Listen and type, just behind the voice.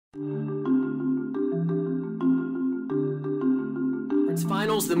Towards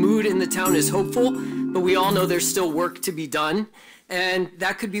finals, the mood in the town is hopeful, but we all know there's still work to be done. And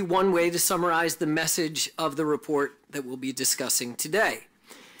that could be one way to summarize the message of the report that we'll be discussing today.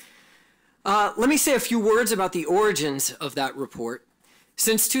 Let me say a few words about the origins of that report.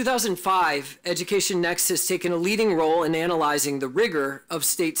 Since 2005, Education Next has taken a leading role in analyzing the rigor of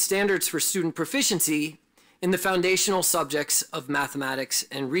state standards for student proficiency in the foundational subjects of mathematics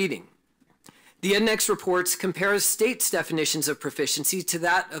and reading. The EdNext reports compares states' definitions of proficiency to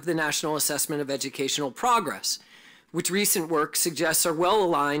that of the National Assessment of Educational Progress, which recent work suggests are well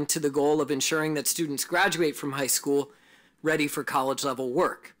aligned to the goal of ensuring that students graduate from high school ready for college-level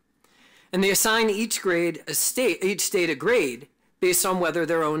work. And they assign each state a grade based on whether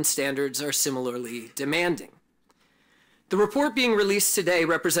their own standards are similarly demanding. The report being released today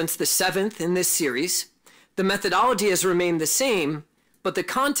represents the 7th in this series. The methodology has remained the same, but the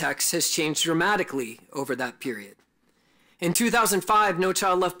context has changed dramatically over that period. In 2005, No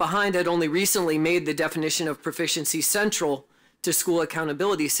Child Left Behind had only recently made the definition of proficiency central to school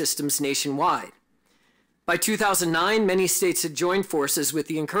accountability systems nationwide. By 2009, many states had joined forces with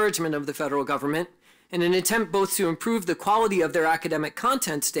the encouragement of the federal government in an attempt both to improve the quality of their academic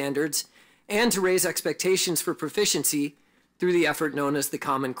content standards and to raise expectations for proficiency through the effort known as the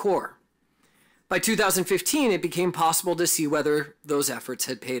Common Core. By 2015, it became possible to see whether those efforts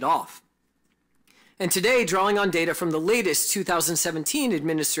had paid off. And today, drawing on data from the latest 2017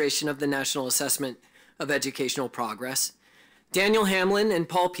 administration of the National Assessment of Educational Progress, Daniel Hamlin and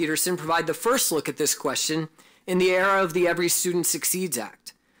Paul Peterson provide the first look at this question in the era of the Every Student Succeeds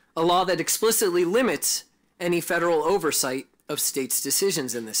Act, a law that explicitly limits any federal oversight of states'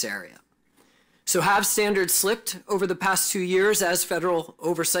 decisions in this area. So have standards slipped over the past 2 years as federal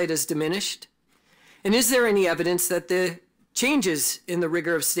oversight has diminished? And is there any evidence that the changes in the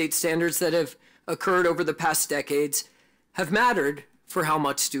rigor of state standards that have occurred over the past decades have mattered for how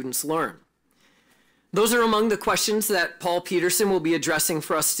much students learn? Those are among the questions that Paul Peterson will be addressing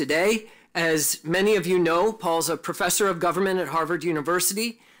for us today. As many of you know, Paul's a professor of government at Harvard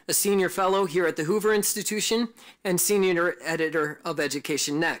University, a senior fellow here at the Hoover Institution, and senior editor of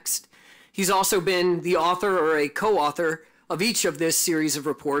Education Next. He's also been the author or a co-author of each of this series of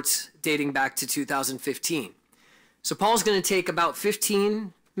reports dating back to 2015. So Paul's going to take about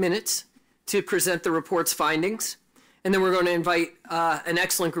 15 minutes to present the report's findings, and then we're going to invite an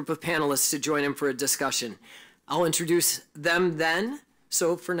excellent group of panelists to join him for a discussion. I'll introduce them then.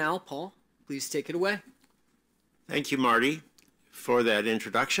 So for now, Paul, please take it away. Thank you, Marty, for that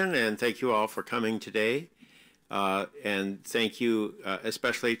introduction, and thank you all for coming today. And thank you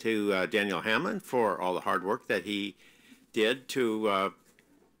especially to Daniel Hamlin for all the hard work that he did to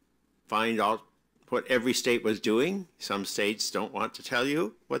find out what every state was doing. Some states don't want to tell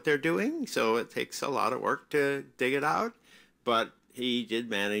you what they're doing, so it takes a lot of work to dig it out. But he did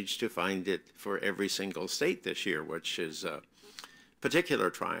manage to find it for every single state this year, which is a particular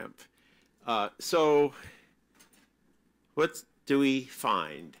triumph. So what do we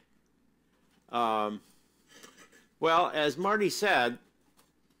find? Well, as Marty said,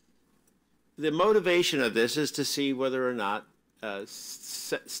 the motivation of this is to see whether or not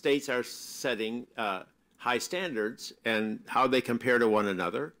states are setting high standards and how they compare to one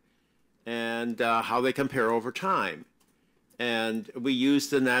another and how they compare over time. And we use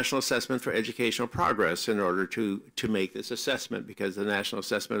the National Assessment for Educational Progress in order to make this assessment, because the National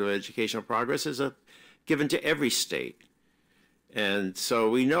Assessment of Educational Progress is given to every state. And so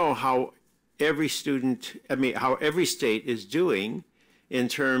we know how every how every state is doing in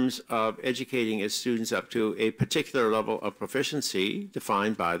terms of educating its students up to a particular level of proficiency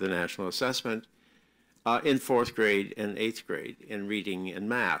defined by the National Assessment in 4th grade and 8th grade in reading and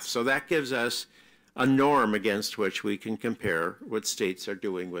math. So that gives us a norm against which we can compare what states are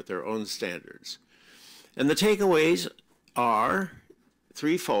doing with their own standards. And the takeaways are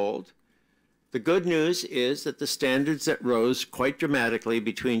threefold. The good news is that the standards that rose quite dramatically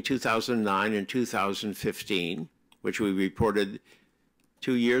between 2009 and 2015, which we reported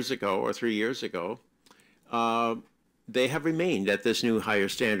 2 years ago or 3 years ago, they have remained at this new higher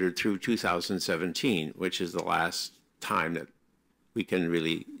standard through 2017, which is the last time that we can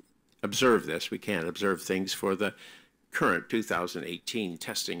really observe this. We can't observe things for the current 2018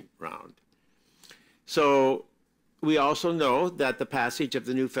 testing round. So we also know that the passage of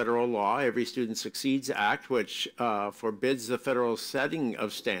the new federal law, Every Student Succeeds Act, which forbids the federal setting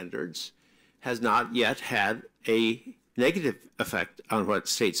of standards, has not yet had a negative effect on what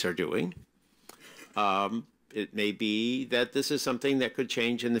states are doing. It may be that this is something that could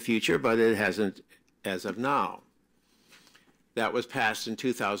change in the future, but it hasn't as of now. That was passed in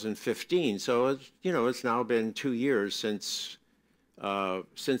 2015, so it's now been 2 years since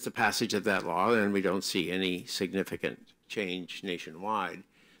since the passage of that law, and we don't see any significant change nationwide.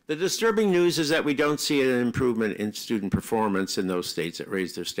 The disturbing news is that we don't see an improvement in student performance in those states that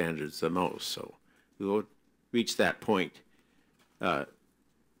raise their standards the most. So we will reach that point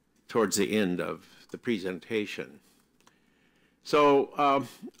towards the end of the presentation. So,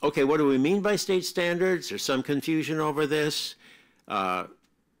 okay, what do we mean by state standards? There's some confusion over this.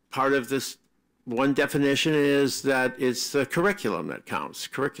 Part of this one definition is that it's the curriculum that counts.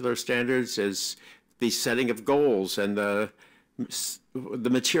 Curricular standards is the setting of goals and the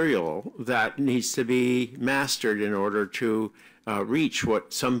material that needs to be mastered in order to reach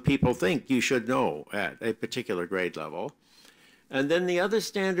what some people think you should know at a particular grade level. And then the other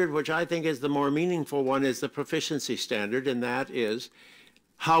standard, which I think is the more meaningful one, is the proficiency standard, and that is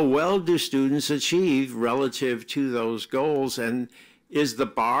how well do students achieve relative to those goals, and is the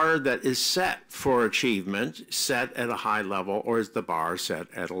bar that is set for achievement set at a high level, or is the bar set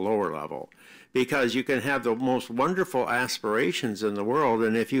at a lower level? Because you can have the most wonderful aspirations in the world,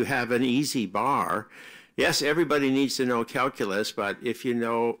 and if you have an easy bar, yes, everybody needs to know calculus, but if you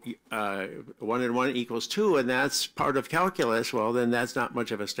know 1 and 1 equals 2, and that's part of calculus, well, then that's not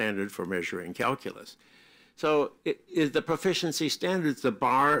much of a standard for measuring calculus. So is the proficiency standards, the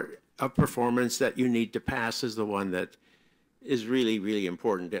bar of performance that you need to pass is the one that is really, really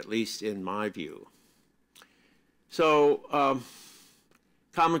important, at least in my view. So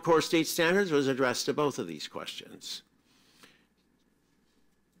Common Core State Standards was addressed to both of these questions.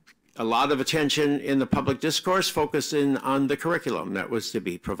 A lot of attention in the public discourse focused in on the curriculum that was to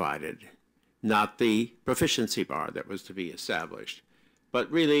be provided, not the proficiency bar that was to be established. But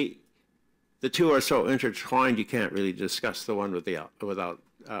really, the two are so intertwined you can't really discuss the one without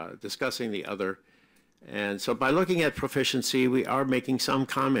discussing the other. And so by looking at proficiency, we are making some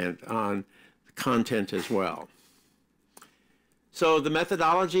comment on content as well. So the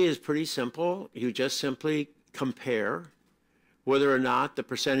methodology is pretty simple. You just simply compare whether or not the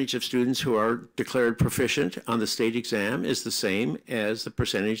percentage of students who are declared proficient on the state exam is the same as the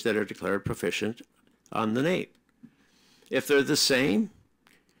percentage that are declared proficient on the NAEP. If they're the same,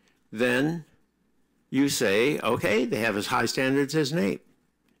 then you say, okay, they have as high standards as NAEP.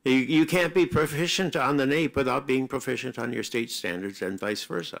 You can't be proficient on the NAEP without being proficient on your state standards and vice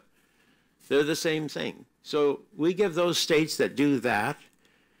versa. They're the same thing. So we give those states that do that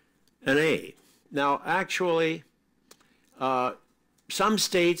an A. Now, actually, some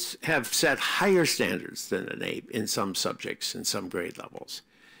states have set higher standards than an A in some subjects, in some grade levels.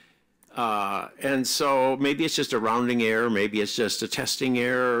 And so maybe it's just a rounding error, maybe it's just a testing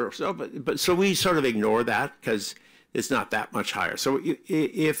error. So we sort of ignore that because it's not that much higher. So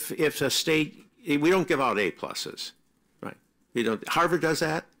if a state, we don't give out A pluses, right? We don't. Harvard does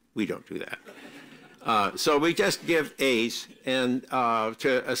that. We don't do that. So we just give A's and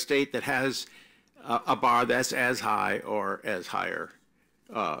to a state that has a bar that's as high or as higher,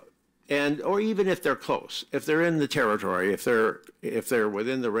 or even if they're close, if they're in the territory, if they're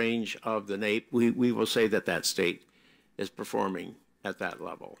within the range of the NAEP, we will say that that state is performing at that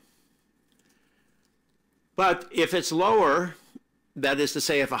level. But if it's lower, that is to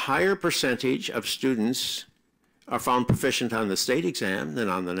say, if a higher percentage of students are found proficient on the state exam than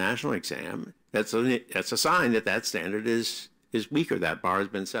on the national exam, that's a sign that that standard is weaker. That bar has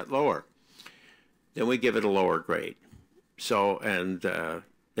been set lower. Then we give it a lower grade. So, and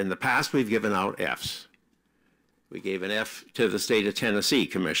in the past, we've given out Fs. We gave an F to the state of Tennessee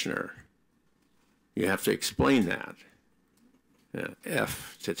commissioner. You have to explain that.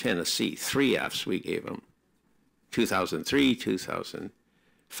 F to Tennessee, 3 Fs we gave them. 2003,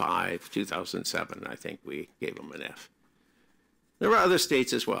 2005, 2007, I think we gave them an F. There were other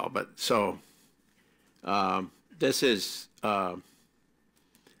states as well, but so this is the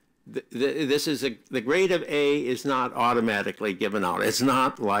grade of A is not automatically given out. It's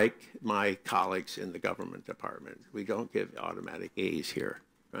not like my colleagues in the government department. We don't give automatic A's here,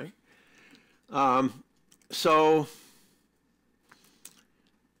 right? So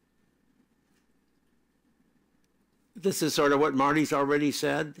this is sort of what Marty's already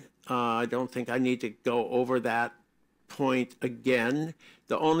said. I don't think I need to go over that point again.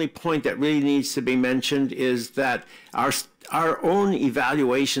 The only point that really needs to be mentioned is that our own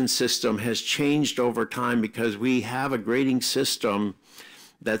evaluation system has changed over time because we have a grading system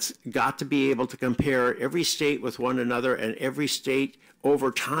that's got to be able to compare every state with one another and every state over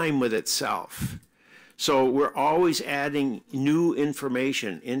time with itself. So we're always adding new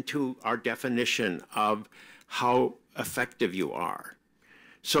information into our definition of how effective you are.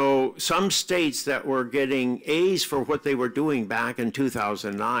 So some states that were getting A's for what they were doing back in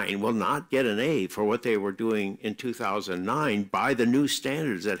 2009 will not get an A for what they were doing in 2009 by the new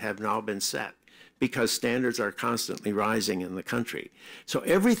standards that have now been set, because standards are constantly rising in the country. So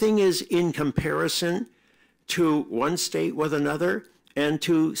everything is in comparison to one state with another and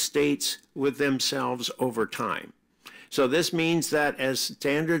to states with themselves over time. So this means that as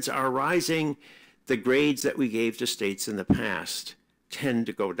standards are rising, the grades that we gave to states in the past tend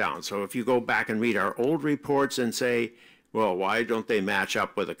to go down. So if you go back and read our old reports and say, well, why don't they match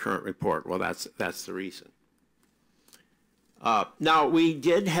up with the current report? Well, that's the reason. Now, we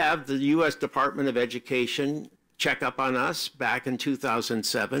did have the U.S. Department of Education check up on us back in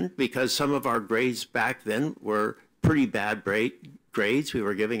 2007 because some of our grades back then were pretty bad grades. We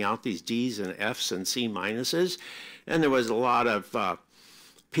were giving out these D's and F's and C minuses, and there was a lot of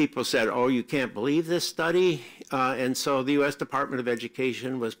people said, oh, you can't believe this study. And so the U.S. Department of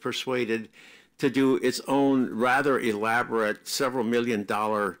Education was persuaded to do its own rather elaborate several $million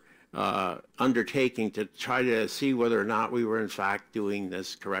undertaking to try to see whether or not we were in fact doing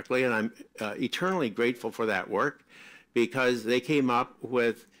this correctly. And I'm eternally grateful for that work, because they came up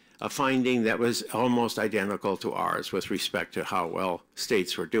with a finding that was almost identical to ours with respect to how well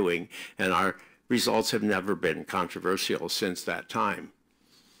states were doing. And our results have never been controversial since that time.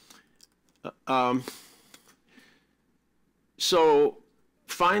 So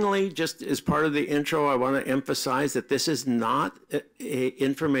finally, just as part of the intro, I want to emphasize that this is not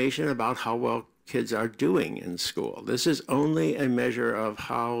information about how well kids are doing in school. This is only a measure of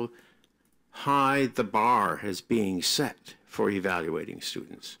how high the bar is being set for evaluating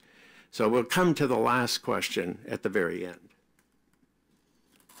students. So we'll come to the last question at the very end.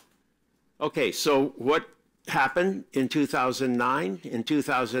 Okay, so what happened in 2009? In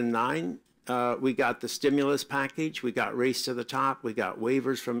 2009, we got the stimulus package, we got Race to the Top, we got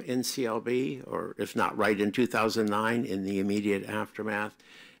waivers from NCLB, or if not right in 2009, in the immediate aftermath,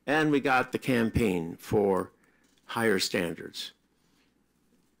 and we got the campaign for higher standards,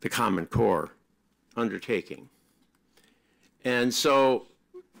 the Common Core undertaking. And so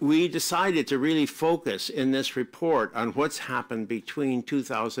we decided to really focus in this report on what's happened between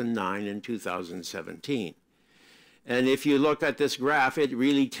 2009 and 2017. And if you look at this graph, it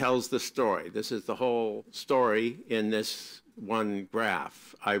really tells the story. This is the whole story in this one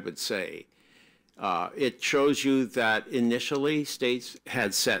graph, I would say. It shows you that initially states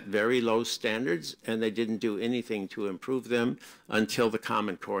had set very low standards, and they didn't do anything to improve them until the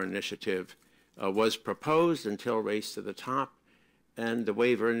Common Core initiative was proposed, until Race to the Top and the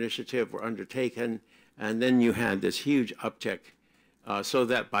waiver initiative were undertaken. And then you had this huge uptick, so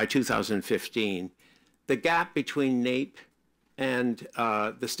that by 2015, the gap between NAEP and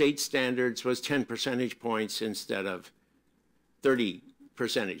the state standards was 10 percentage points instead of 30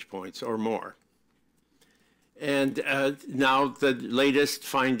 percentage points or more. And now the latest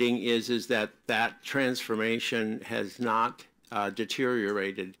finding is that that transformation has not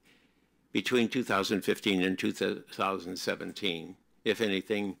deteriorated between 2015 and 2017. If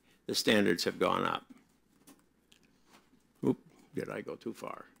anything, the standards have gone up. Oop, did I go too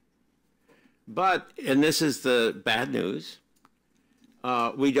far? But, and this is the bad news,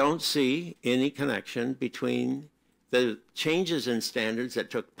 we don't see any connection between the changes in standards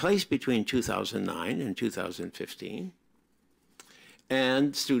that took place between 2009 and 2015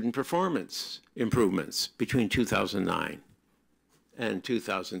 and student performance improvements between 2009 and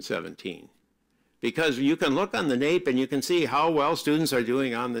 2017. Because you can look on the NAEP and you can see how well students are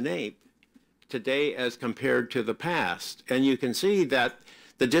doing on the NAEP today as compared to the past. And you can see that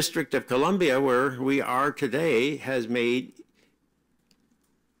the District of Columbia, where we are today, has made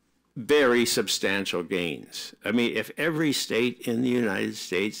very substantial gains. I mean, if every state in the United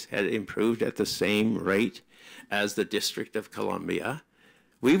States had improved at the same rate as the District of Columbia,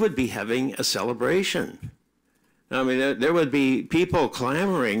 we would be having a celebration. I mean, there would be people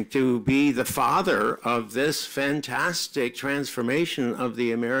clamoring to be the father of this fantastic transformation of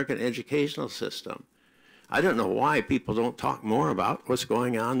the American educational system. I don't know why people don't talk more about what's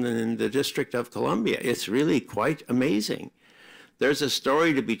going on in the District of Columbia. It's really quite amazing. There's a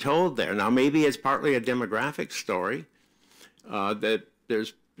story to be told there. Now, maybe it's partly a demographic story, that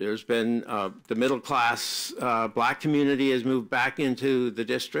there's been the middle class black community has moved back into the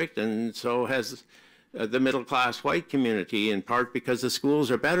district, and so has the middle class white community, in part because the schools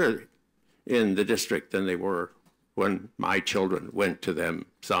are better in the district than they were when my children went to them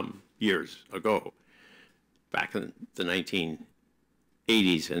some years ago, back in the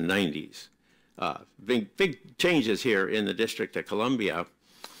 1980s and 90s. Big changes here in the District of Columbia.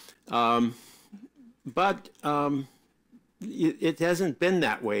 But it hasn't been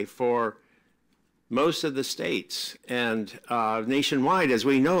that way for most of the states. And nationwide, as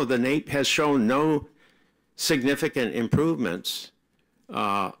we know, the NAEP has shown no significant improvements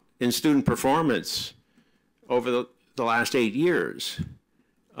in student performance over the last 8 years,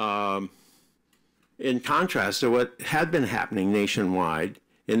 in contrast to what had been happening nationwide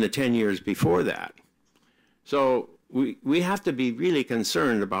in the 10 years before that. So we have to be really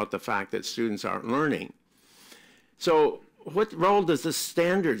concerned about the fact that students aren't learning. So what role does the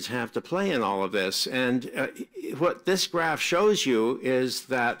standards have to play in all of this? And what this graph shows you is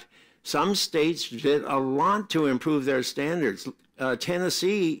that some states did a lot to improve their standards.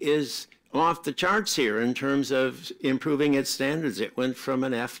 Tennessee is off the charts here in terms of improving its standards. It went from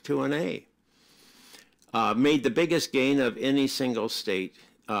an F to an A. Made the biggest gain of any single state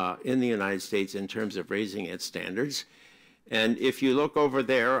in the United States in terms of raising its standards. And if you look over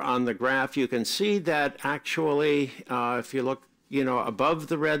there on the graph, you can see that actually, if you look, above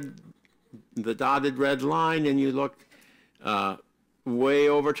the dotted red line, and you look way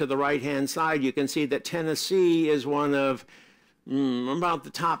over to the right-hand side, you can see that Tennessee is one of about the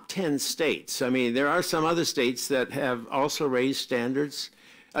top 10 states. I mean, there are some other states that have also raised standards.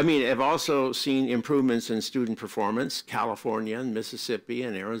 I mean, have also seen improvements in student performance, California and Mississippi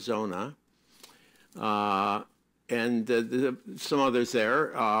and Arizona, and some others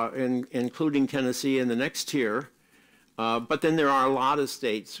there, including Tennessee in the next tier. But then there are a lot of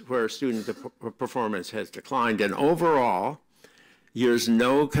states where student performance has declined. And overall, there's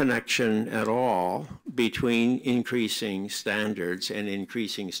no connection at all between increasing standards and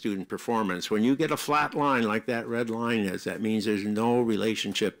increasing student performance. When you get a flat line like that red line is, that means there's no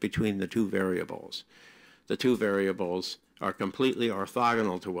relationship between the two variables. The two variables are completely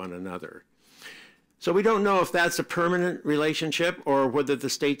orthogonal to one another. So we don't know if that's a permanent relationship or whether the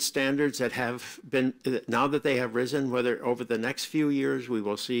state standards that have been, now that they have risen, whether over the next few years we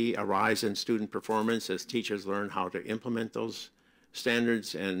will see a rise in student performance as teachers learn how to implement those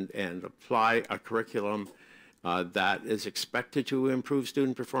standards and apply a curriculum that is expected to improve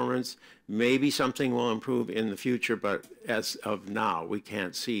student performance. Maybe something will improve in the future, but as of now, we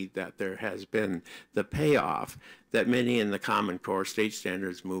can't see that there has been the payoff that many in the Common Core state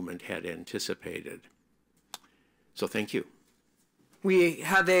standards movement had anticipated. So thank you. We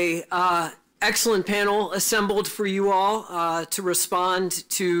have a excellent panel assembled for you all to respond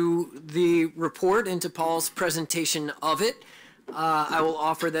to the report and to Paul's presentation of it. I will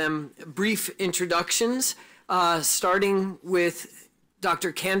offer them brief introductions, starting with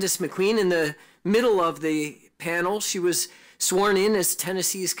Dr. Candace McQueen in the middle of the panel. She was sworn in as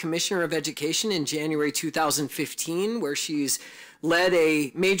Tennessee's Commissioner of Education in January 2015, where she's led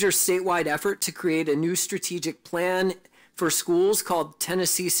a major statewide effort to create a new strategic plan for schools called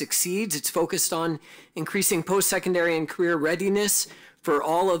Tennessee Succeeds. It's focused on increasing post-secondary and career readiness for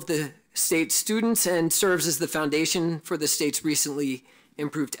all of the state students and serves as the foundation for the state's recently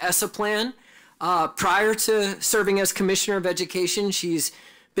improved ESSA plan. Prior to serving as Commissioner of Education, she's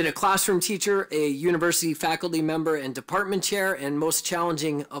been a classroom teacher, a university faculty member and department chair, and most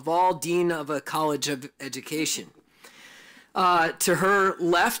challenging of all, Dean of a College of Education. To her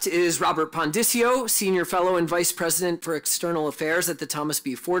left is Robert Pondicio, Senior Fellow and Vice President for External Affairs at the Thomas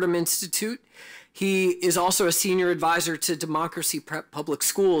B. Fordham Institute. He is also a senior advisor to Democracy Prep Public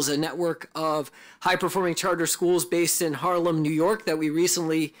Schools, a network of high-performing charter schools based in Harlem, New York, that we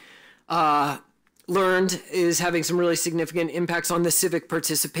recently learned is having some really significant impacts on the civic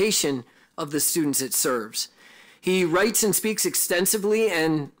participation of the students it serves. He writes and speaks extensively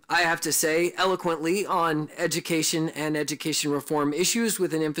and, I have to say, eloquently on education and education reform issues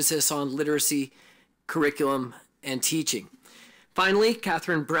with an emphasis on literacy, curriculum, and teaching. Finally,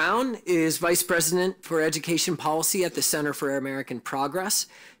 Catherine Brown is Vice President for Education Policy at the Center for American Progress.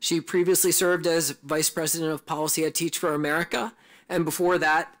 She previously served as Vice President of Policy at Teach for America, and before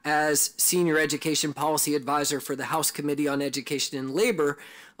that as Senior Education Policy Advisor for the House Committee on Education and Labor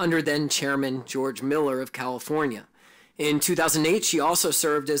under then Chairman George Miller of California. In 2008, she also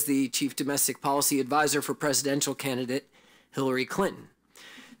served as the Chief Domestic Policy Advisor for presidential candidate Hillary Clinton.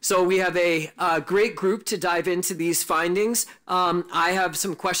 So we have a great group to dive into these findings. I have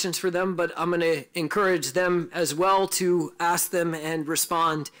some questions for them, but I'm going to encourage them as well to ask them and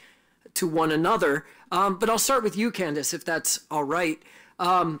respond to one another. But I'll start with you, Candace, if that's all right.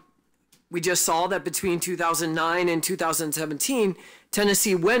 We just saw that between 2009 and 2017,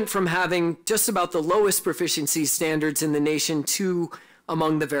 Tennessee went from having just about the lowest proficiency standards in the nation to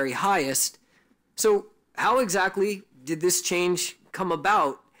among the very highest. So how exactly did this change come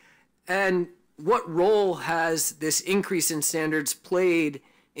about? And what role has this increase in standards played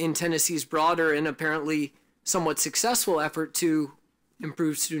in Tennessee's broader and apparently somewhat successful effort to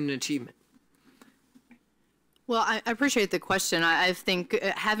improve student achievement? Well, I appreciate the question. I think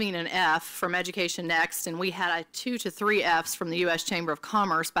having an F from Education Next, and we had 2 to 3 Fs from the U.S. Chamber of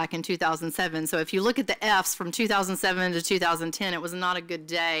Commerce back in 2007. So if you look at the Fs from 2007 to 2010, it was not a good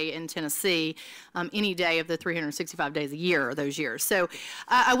day in Tennessee, any day of the 365 days a year, those years. So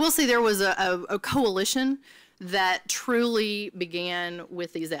I will say there was a coalition that truly began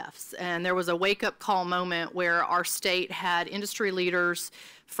with these Fs. And there was a wake-up call moment where our state had industry leaders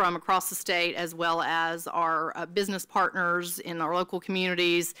from across the state, as well as our business partners in our local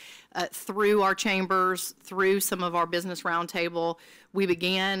communities, through our chambers, through some of our business roundtable. We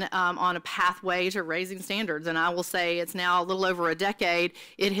began on a pathway to raising standards, and I will say it's now a little over a decade.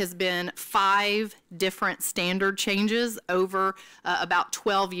 It has been 5 different standard changes over about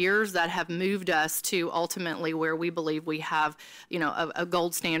 12 years that have moved us to ultimately where we believe we have, you know, a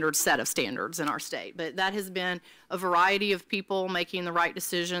gold standard set of standards in our state. But that has been a variety of people making the right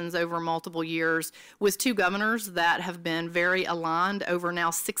decisions over multiple years, with 2 governors that have been very aligned over now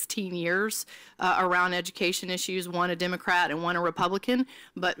 16 years around education issues, one a Democrat and one a Republican,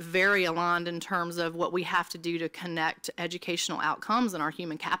 but very aligned in terms of what we have to do to connect educational outcomes and our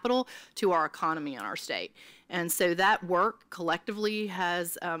human capital to our economy in our state. And so that work collectively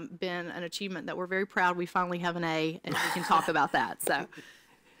has been an achievement that we're very proud we finally have an A, and we can talk about that.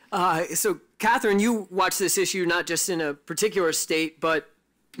 So Catherine, you watch this issue not just in a particular state, but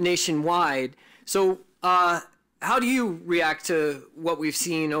nationwide. So how do you react to what we've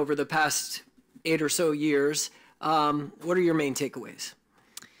seen over the past 8 or so years? What are your main takeaways?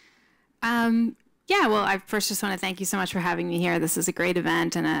 Yeah, well, I first just want to thank you so much for having me here. This is a great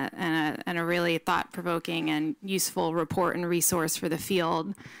event and a really thought-provoking and useful report and resource for the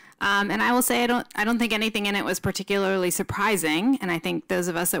field. And I will say I don't think anything in it was particularly surprising. And I think those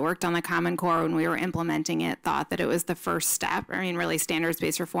of us that worked on the Common Core when we were implementing it thought that it was the first step. I mean, really,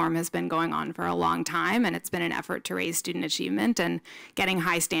 standards-based reform has been going on for a long time, and it's been an effort to raise student achievement. And getting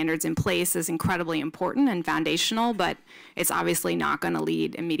high standards in place is incredibly important and foundational, but it's obviously not going to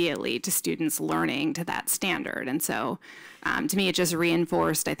lead immediately to students learning to that standard. And so to me, it just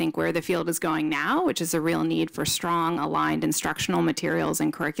reinforced, I think, where the field is going now, which is a real need for strong, aligned instructional materials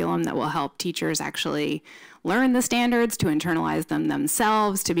and curriculum that will help teachers actually learn the standards, to internalize them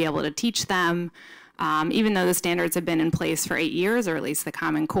themselves, to be able to teach them. Even though the standards have been in place for 8 years, or at least the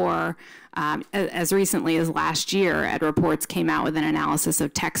Common Core, as recently as last year, Ed Reports came out with an analysis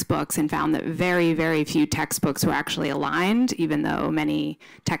of textbooks and found that very, very few textbooks were actually aligned, even though many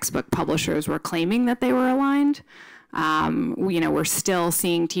textbook publishers were claiming that they were aligned. We're still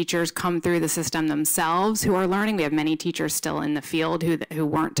seeing teachers come through the system themselves who are learning. We have many teachers still in the field who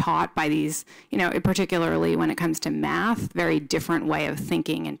weren't taught by these, particularly when it comes to math, very different way of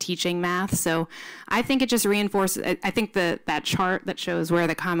thinking and teaching math. So I think it just reinforces, I think that chart that shows where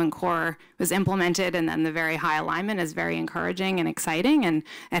the Common Core was implemented and then the very high alignment is very encouraging and exciting, and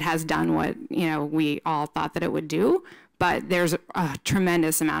it has done what, we all thought that it would do. But there's a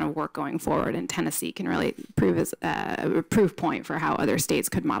tremendous amount of work going forward, and Tennessee can really prove as a proof point for how other states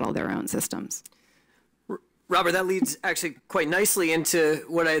could model their own systems. Robert, that leads actually quite nicely into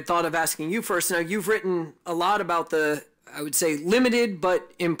what I had thought of asking you first. Now, you've written a lot about the, I would say, limited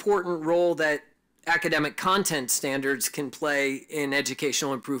but important role that academic content standards can play in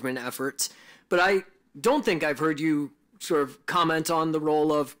educational improvement efforts. But I don't think I've heard you sort of comment on the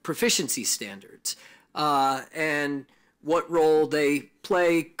role of proficiency standards and what role they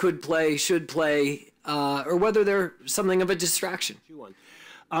play, could play, should play, or whether they're something of a distraction.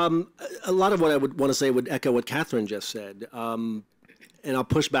 A lot of what I would want to say would echo what Catherine just said. And I'll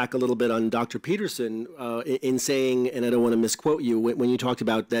push back a little bit on Dr. Peterson in saying, and I don't want to misquote you, when you talked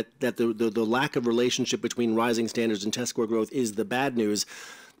about that the lack of relationship between rising standards and test score growth is the bad news.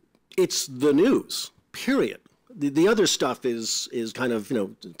 It's the news, period. The other stuff is kind of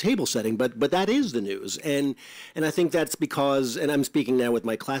table setting, but that is the news, and I think that's because, and I'm speaking now with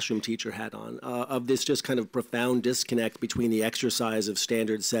my classroom teacher hat on, of this just kind of profound disconnect between the exercise of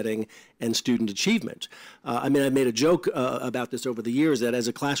standard setting and student achievement. I mean, I've made a joke about this over the years that as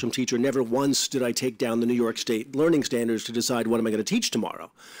a classroom teacher, never once did I take down the New York State learning standards to decide what am I going to teach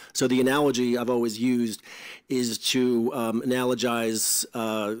tomorrow. So the analogy I've always used is to analogize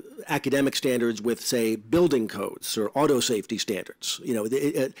academic standards with, say, building codes or auto safety standards.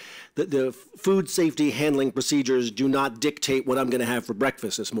 The food safety handling procedures do not dictate what I'm going to have for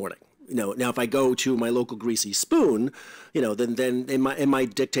breakfast this morning. Now if I go to my local greasy spoon, then it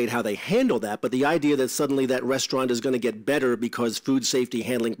might dictate how they handle that. But the idea that suddenly that restaurant is going to get better because food safety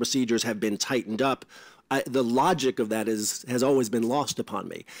handling procedures have been tightened up, the logic of that has always been lost upon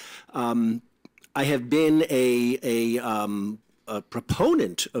me. I have been a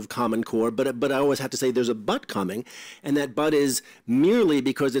proponent of Common Core, but I always have to say there's a but coming, and that but is merely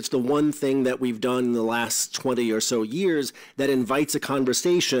because it's the one thing that we've done in the last 20 or so years that invites a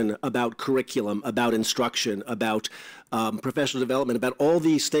conversation about curriculum, about instruction, about professional development, about all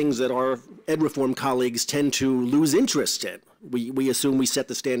these things that our ed reform colleagues tend to lose interest in. We assume we set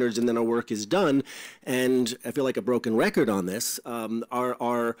the standards and then our work is done, and I feel like a broken record on this.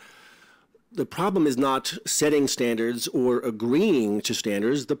 The problem is not setting standards or agreeing to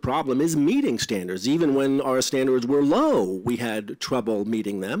standards. The problem is meeting standards. Even when our standards were low, we had trouble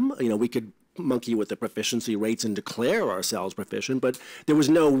meeting them. You know, we could monkey with the proficiency rates and declare ourselves proficient, but there was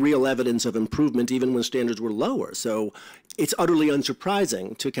no real evidence of improvement even when standards were lower. So it's utterly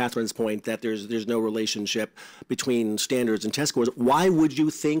unsurprising, to Catherine's point, that there's no relationship between standards and test scores. Why would you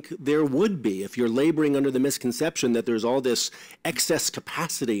think there would be if you're laboring under the misconception that there's all this excess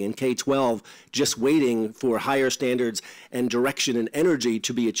capacity in K-12 just waiting for higher standards and direction and energy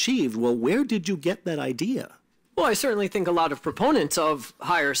to be achieved? Well, where did you get that idea? Well, I certainly think a lot of proponents of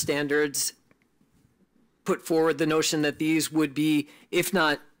higher standards put forward the notion that these would be, if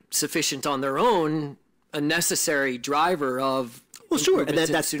not sufficient on their own, a necessary driver of. Well, sure, and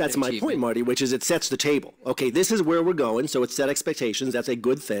that's my point, Marty, which is it sets the table. Okay, this is where we're going, so it set expectations. That's a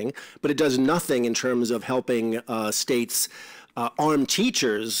good thing, but it does nothing in terms of helping states arm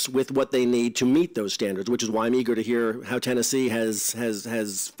teachers with what they need to meet those standards, which is why I'm eager to hear how Tennessee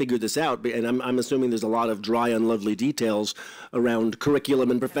has figured this out. And I'm assuming there's a lot of dry, unlovely details around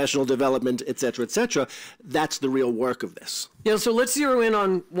curriculum and professional development, et cetera, et cetera. That's the real work of this. Yeah, so let's zero in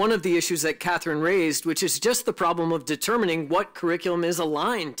on one of the issues that Catherine raised, which is just the problem of determining what curriculum is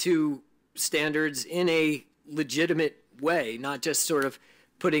aligned to standards in a legitimate way, not just sort of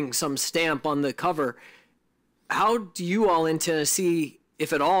putting some stamp on the cover. How do you all in Tennessee,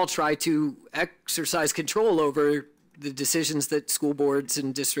 if at all, try to exercise control over the decisions that school boards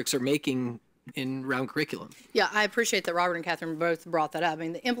and districts are making around curriculum? Yeah, I appreciate that Robert and Catherine both brought that up. I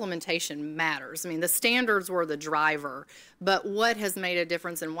mean, the implementation matters. I mean, the standards were the driver, but what has made a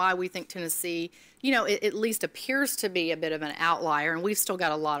difference and why we think Tennessee, you know, it at least appears to be a bit of an outlier, and we've still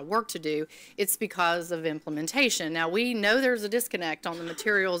got a lot of work to do, it's because of implementation. Now, we know there's a disconnect on the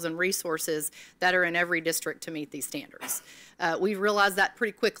materials and resources that are in every district to meet these standards. We realized that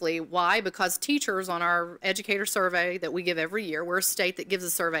pretty quickly. Why? Because teachers on our educator survey that we give every year, we're a state that gives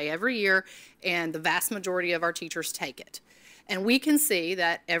a survey every year, and the vast majority of our teachers take it. And we can see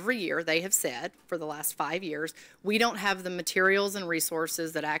that every year they have said, for the last 5 years, we don't have the materials and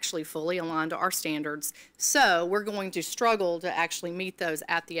resources that actually fully align to our standards, so we're going to struggle to actually meet those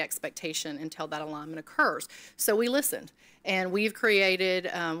at the expectation until that alignment occurs. So we listened. And we've created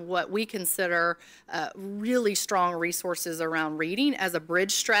what we consider really strong resources around reading as a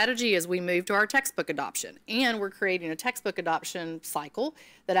bridge strategy as we move to our textbook adoption. And we're creating a textbook adoption cycle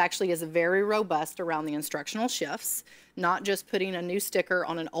that actually is very robust around the instructional shifts, not just putting a new sticker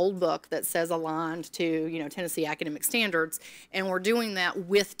on an old book that says aligned to, you know, Tennessee academic standards. And we're doing that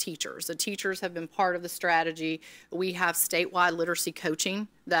with teachers. The teachers have been part of the strategy. We have statewide literacy coaching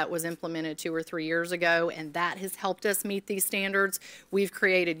that was implemented 2 or 3 years ago, and that has helped us meet these standards. We've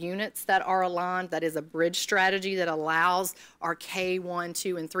created units that are aligned. That is a bridge strategy that allows our K1,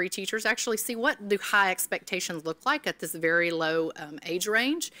 2, and 3 teachers actually see what do high expectations look like at this very low age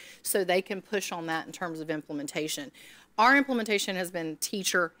range, so they can push on that in terms of implementation. Our implementation has been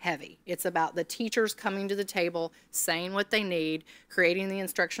teacher heavy. It's about the teachers coming to the table, saying what they need, creating the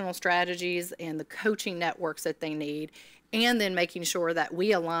instructional strategies and the coaching networks that they need, and then making sure that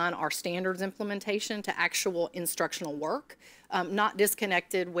we align our standards implementation to actual instructional work, not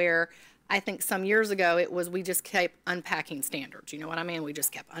disconnected where I think some years ago it was we just kept unpacking standards. You know what I mean? We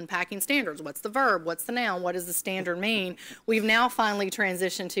just kept unpacking standards. What's the verb? What's the noun? What does the standard mean? We've now finally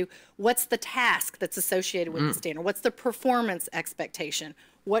transitioned to what's the task that's associated with the standard? What's the performance expectation?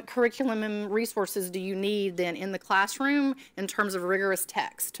 What curriculum and resources do you need then in the classroom in terms of rigorous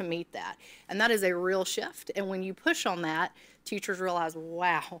text to meet that? And that is a real shift. And when you push on that, teachers realize,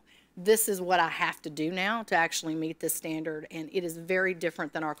 wow, this is what I have to do now to actually meet this standard, and it is very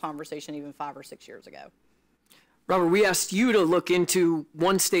different than our conversation even 5 or 6 years ago. Robert, we asked you to look into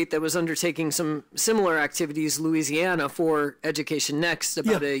one state that was undertaking some similar activities, Louisiana, for Education Next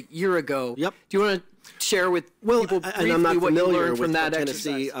about a year ago. Yep. Do you want to share with people briefly and I'm not what you familiar learned with from that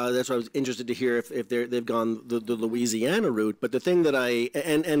Tennessee. exercise. That's why I was interested to hear if they've gone the Louisiana route. But the thing that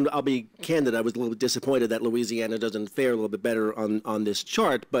and I'll be candid, I was a little bit disappointed that Louisiana doesn't fare a little bit better on this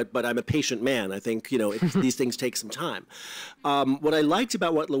chart. But I'm a patient man. I think these things take some time. What I liked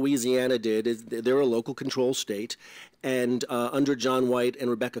about what Louisiana did is they're a local control state. And under John White and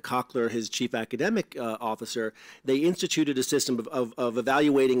Rebecca Cochler, his chief academic officer, they instituted a system of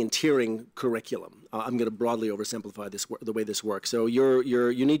evaluating and tiering curriculum. I'm going to broadly oversimplify the way this works. So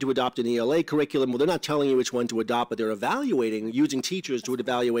you need to adopt an ELA curriculum. Well, they're not telling you which one to adopt, but they're evaluating, using teachers to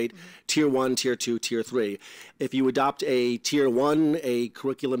evaluate Tier 1, Tier 2, Tier 3. If you adopt a Tier 1, a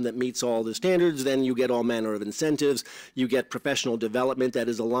curriculum that meets all the standards, then you get all manner of incentives. You get professional development that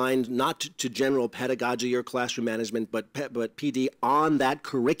is aligned not to general pedagogy or classroom management, but PD on that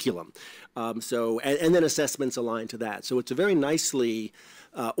curriculum. And then assessments aligned to that. So it's a very nicely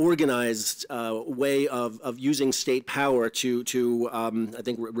organized way of using state power to I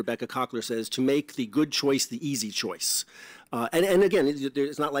think Rebecca Cochler says, to make the good choice the easy choice. And again,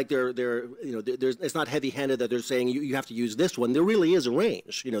 it's not like it's not heavy-handed that they're saying you have to use this one. There really is a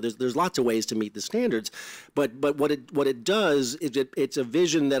range. There's lots of ways to meet the standards, but what it does is it's a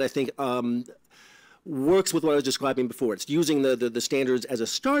vision that I think works with what I was describing before. It's using the standards as a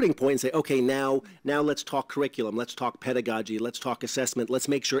starting point and say, okay, now let's talk curriculum, let's talk pedagogy, let's talk assessment, let's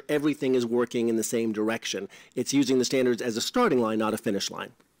make sure everything is working in the same direction. It's using the standards as a starting line, not a finish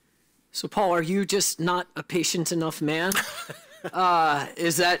line. So, Paul, are you just not a patient enough man?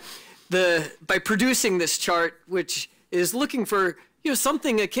 Is that by producing this chart, which is looking for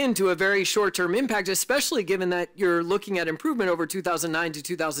something akin to a very short-term impact, especially given that you're looking at improvement over 2009 to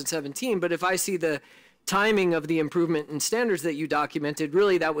 2017. But if I see the timing of the improvement in standards that you documented,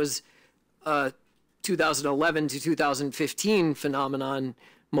 really that was 2011 to 2015 phenomenon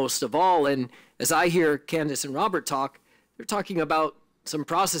most of all. And as I hear Candace and Robert talk, they're talking about some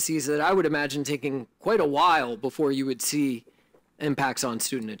processes that I would imagine taking quite a while before you would see impacts on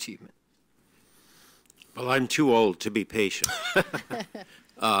student achievement. Well, I'm too old to be patient.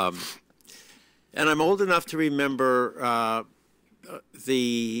 And I'm old enough to remember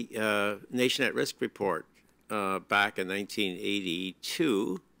the Nation at Risk report back in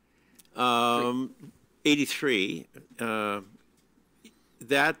 1982, 83.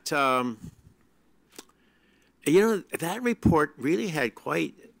 That report really had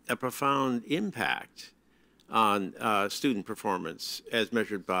quite a profound impact on student performance as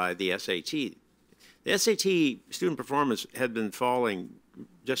measured by the SAT. The SAT student performance had been falling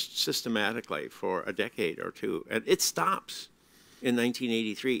just systematically for a decade or two, and it stops in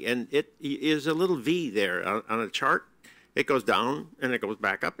 1983. And it is a little V there on a chart. It goes down and it goes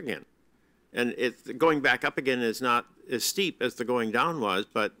back up again. And going back up again is not as steep as the going down was,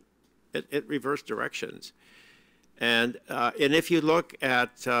 but it reversed directions. And if you look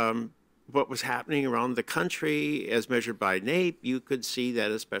at what was happening around the country as measured by NAEP, you could see that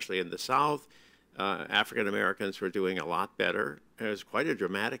especially in the South, African Americans were doing a lot better. There was quite a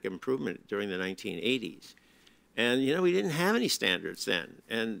dramatic improvement during the 1980s. And, we didn't have any standards then.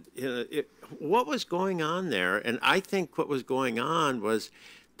 And, what was going on there, and I think what was going on was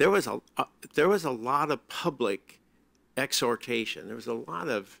there was a lot of public exhortation. There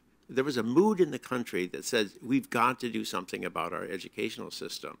was a mood in the country that says we've got to do something about our educational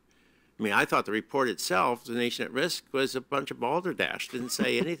system. I mean, I thought the report itself, The Nation at Risk, was a bunch of balderdash, didn't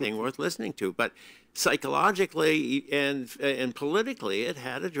say anything worth listening to. But psychologically and politically, it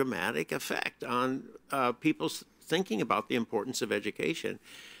had a dramatic effect on people's thinking about the importance of education.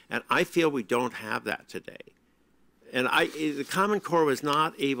 And I feel we don't have that today. And the Common Core was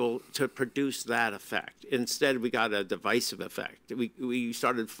not able to produce that effect. Instead, we got a divisive effect. We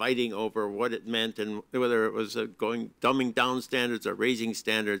started fighting over what it meant and whether it was dumbing down standards or raising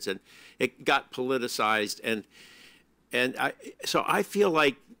standards, and it got politicized. So I feel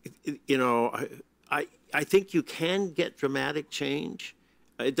like, I think you can get dramatic change.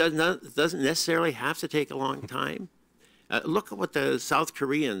 It doesn't necessarily have to take a long time. Look at what the South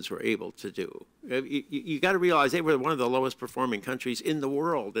Koreans were able to do. You got to realize they were one of the lowest performing countries in the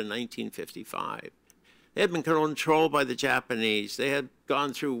world in 1955. They had been controlled by the Japanese. They had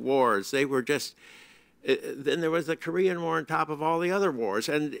gone through wars. They were just, then there was the Korean War on top of all the other wars.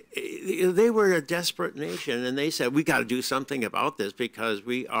 And they were a desperate nation. And they said, we got to do something about this because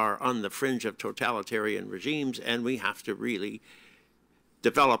we are on the fringe of totalitarian regimes and we have to really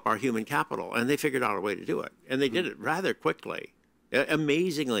develop our human capital. And they figured out a way to do it. And they did it rather quickly,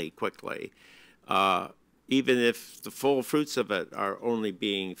 amazingly quickly, even if the full fruits of it are only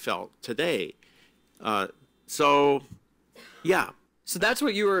being felt today. So, yeah. So that's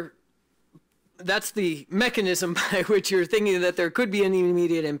what you were that's the mechanism by which you're thinking that there could be an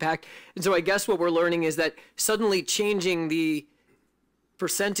immediate impact. And so I guess what we're learning is that suddenly changing the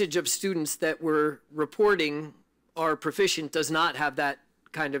percentage of students that we're reporting are proficient does not have that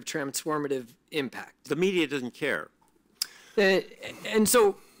kind of transformative impact. The media doesn't care. And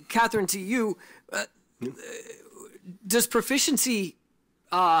so, Catherine, to you, does proficiency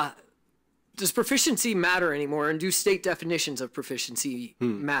matter anymore, and do state definitions of proficiency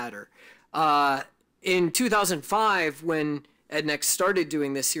matter? In 2005, when EdNext started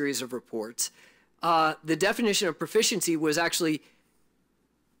doing this series of reports, the definition of proficiency was actually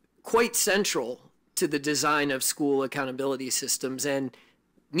quite central to the design of school accountability systems and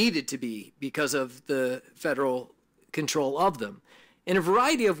needed to be because of the federal control of them. In a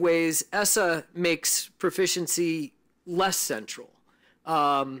variety of ways, ESSA makes proficiency less central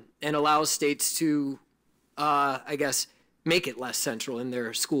and allows states to, I guess, make it less central in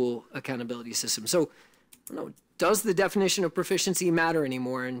their school accountability system. So, I don't know, does the definition of proficiency matter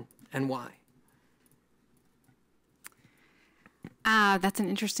anymore, and why? That's an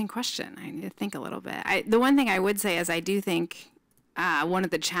interesting question. I need to think a little bit. The one thing I would say is I do think one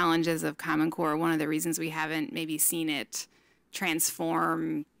of the challenges of Common Core, one of the reasons we haven't maybe seen it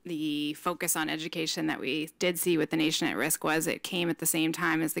transform the focus on education that we did see with the nation at risk was it came at the same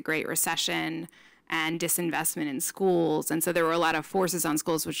time as the Great Recession and disinvestment in schools. And so there were a lot of forces on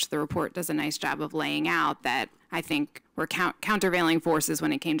schools, which the report does a nice job of laying out, that I think were countervailing forces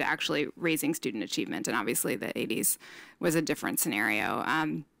when it came to actually raising student achievement. And obviously the 80s was a different scenario.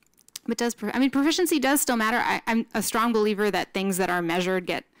 But proficiency does still matter. I'm a strong believer that things that are measured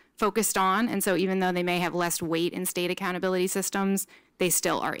get focused on. And so even though they may have less weight in state accountability systems, they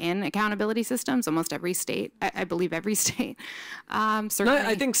still are in accountability systems, almost every state. I believe every state. Certainly. No,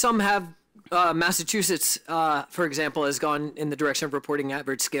 I think some have. Massachusetts, for example, has gone in the direction of reporting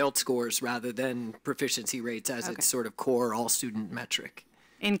average scaled scores rather than proficiency rates as its sort of core all-student metric.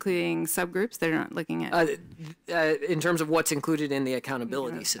 Including subgroups? They're not looking at... in terms of what's included in the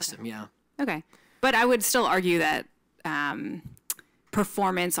accountability system, yeah. Okay. But I would still argue that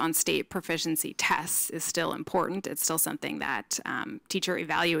performance on state proficiency tests is still important. It's still something that teacher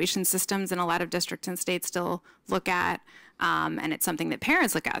evaluation systems in a lot of districts and states still look at. And it's something that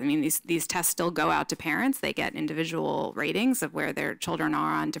parents look at. I mean, these tests still go out to parents. They get individual ratings of where their children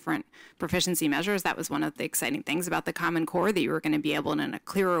are on different proficiency measures. That was one of the exciting things about the Common Core, that you were going to be able in a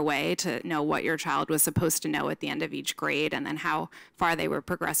clearer way to know what your child was supposed to know at the end of each grade and then how far they were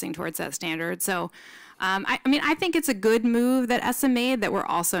progressing towards that standard. So I think it's a good move that ESSA made, that we're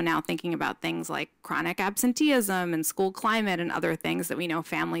also now thinking about things like chronic absenteeism and school climate and other things that we know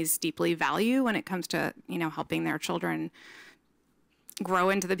families deeply value when it comes to, helping their children grow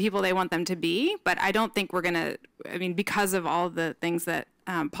into the people they want them to be. But I don't think we're going to, because of all the things that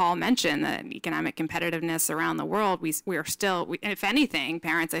Paul mentioned, the economic competitiveness around the world, we are still, if anything,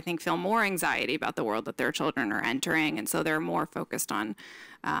 parents, I think, feel more anxiety about the world that their children are entering. And so they're more focused on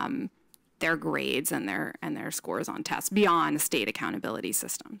their grades and their scores on tests beyond state accountability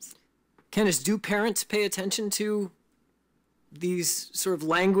systems. Candace, do parents pay attention to these sort of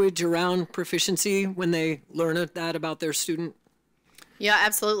language around proficiency when they learn that about their student? Yeah,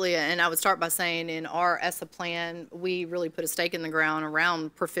 absolutely. And I would start by saying in our ESSA plan, we really put a stake in the ground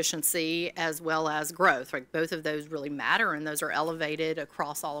around proficiency as well as growth. Right? Both of those really matter, and those are elevated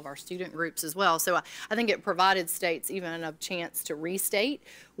across all of our student groups as well. So I think it provided states even a chance to restate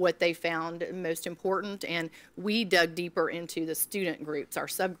what they found most important. And we dug deeper into the student groups, our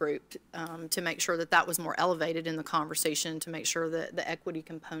subgroup, to make sure that that was more elevated in the conversation, to make sure that the equity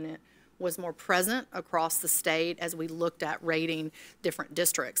component was more present across the state as we looked at rating different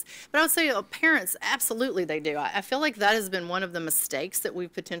districts. But I would say parents, absolutely they do. I feel like that has been one of the mistakes that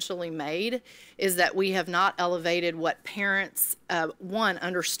we've potentially made, is that we have not elevated what parents, one,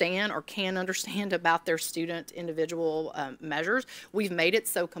 understand or can understand about their student individual measures. We've made it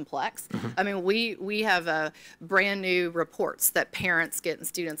so complex. I mean, we have brand new reports that parents get and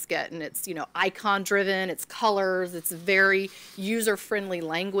students get, and it's, icon driven, it's colors, it's very user-friendly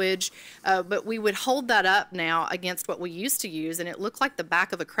language. But we would hold that up now against what we used to use, and it looked like the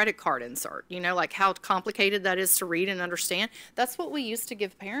back of a credit card insert, like how complicated that is to read and understand. That's what we used to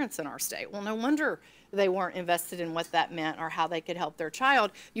give parents in our state. Well, no wonder they weren't invested in what that meant or how they could help their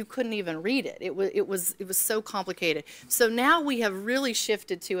child. You couldn't even read it. It was so complicated. So now we have really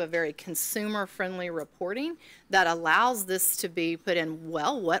shifted to a very consumer-friendly reporting that allows this to be put in,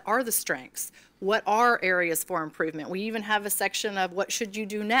 well, what are the strengths? what are areas for improvement. We even have a section of what should you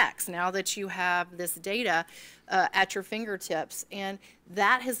do next now that you have this data at your fingertips. And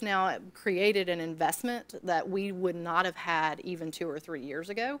that has now created an investment that we would not have had even 2 or 3 years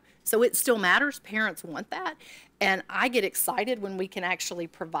ago. So it still matters. Parents want that. And I get excited when we can actually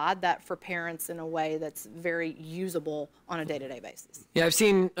provide that for parents in a way that's very usable on a day-to-day basis. Yeah, I've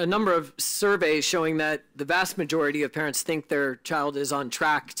seen a number of surveys showing that the vast majority of parents think their child is on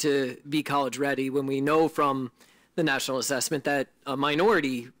track to be college ready, when we know from the national assessment that a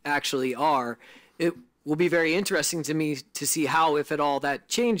minority actually are. It will be very interesting to me to see how, if at all, that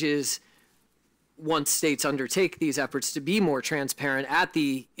changes once states undertake these efforts to be more transparent at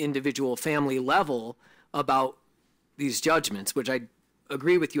the individual family level about these judgments, which I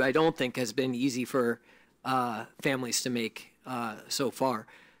agree with you, I don't think has been easy for families to make so far.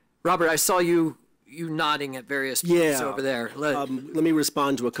 Robert, I saw you nodding at various points over there. Let me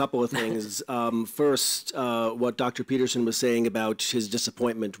respond to a couple of things. First, what Dr. Peterson was saying about his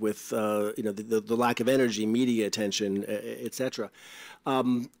disappointment with the lack of energy, media attention, et cetera.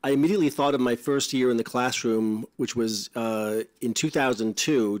 I immediately thought of my first year in the classroom, which was in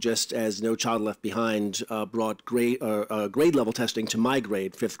 2002, just as No Child Left Behind brought grade level testing to my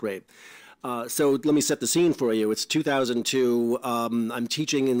grade, 5th grade. So let me set the scene for you. It's 2002. I'm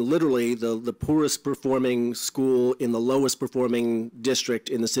teaching in literally the poorest performing school in the lowest performing district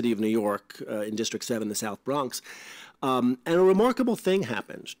in the city of New York, in District 7, the South Bronx. And a remarkable thing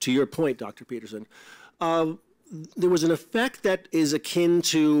happened, to your point, Dr. Peterson. There was an effect that is akin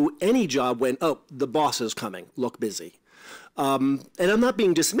to any job when, oh, the boss is coming, look busy. And I'm not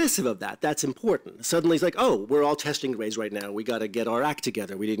being dismissive of that. That's important. Suddenly it's like, oh, we're all testing grades right now. We got to get our act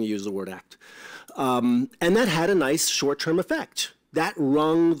together. We didn't use the word act. And that had a nice short-term effect. That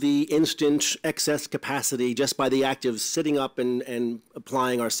wrung the instant excess capacity just by the act of sitting up and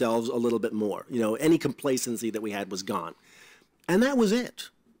applying ourselves a little bit more. You know, any complacency that we had was gone. And that was it.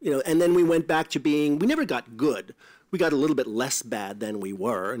 You know, and then we went back to being, we never got good. We got a little bit less bad than we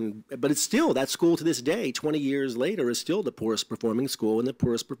were, but it's still, that school to this day, 20 years later, is still the poorest performing school in the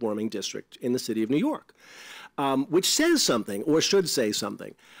poorest performing district in the city of New York, which says something, or should say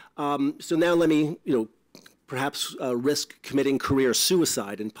something. So now let me, perhaps risk committing career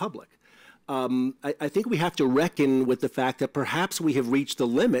suicide in public. I think we have to reckon with the fact that perhaps we have reached the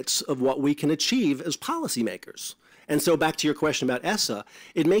limits of what we can achieve as policymakers. And so back to your question about ESSA,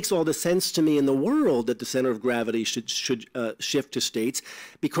 it makes all the sense to me in the world that the center of gravity should shift to states,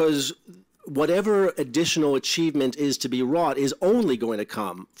 because whatever additional achievement is to be wrought is only going to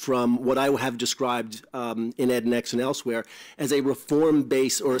come from what I have described in EdNext and elsewhere as a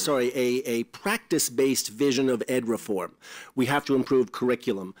reform-based, or sorry, a practice-based vision of ed reform. We have to improve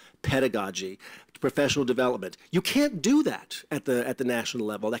curriculum, pedagogy, professional development. You can't do that at the national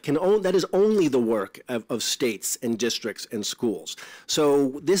level. That is only the work of states and districts and schools.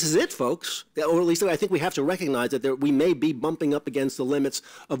 So this is it, folks. Or at least I think we have to recognize that we may be bumping up against the limits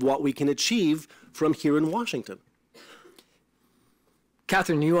of what we can achieve from here in Washington.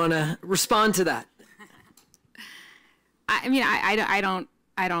 Catherine, you want to respond to that? I mean, I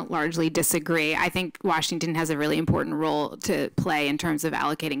don't largely disagree. I think Washington has a really important role to play in terms of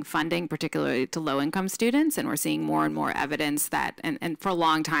allocating funding, particularly to low-income students, and we're seeing more and more evidence that, and for a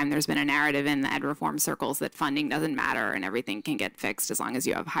long time there's been a narrative in the ed reform circles that funding doesn't matter and everything can get fixed as long as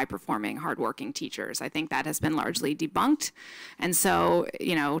you have high-performing, hardworking teachers. I think that has been largely debunked, and so,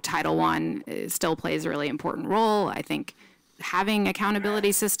 Title I still plays a really important role. I think having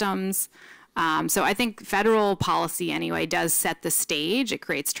accountability systems, so I think federal policy anyway does set the stage. It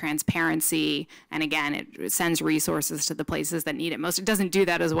creates transparency, and again, it sends resources to the places that need it most. It doesn't do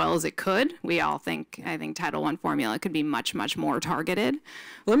that as well as it could. I think Title I formula could be much, much more targeted.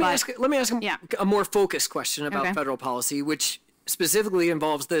 Let me ask a more focused question about federal policy, which specifically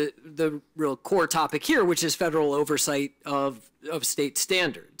involves the real core topic here, which is federal oversight of state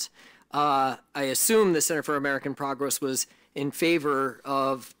standards. I assume the Center for American Progress was in favor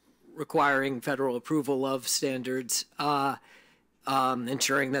of requiring federal approval of standards,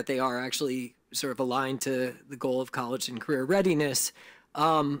 ensuring that they are actually sort of aligned to the goal of college and career readiness.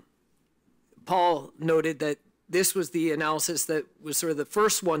 Paul noted that this was the analysis that was sort of the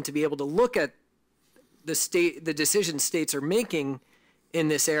first one to be able to look at the decisions states are making in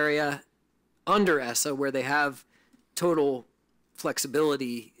this area under ESSA, where they have total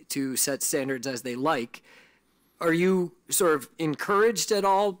flexibility to set standards as they like. Are you sort of encouraged at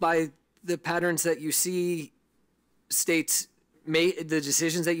all by the patterns that you see states make, the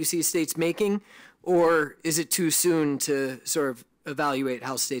decisions that you see states making, or is it too soon to sort of evaluate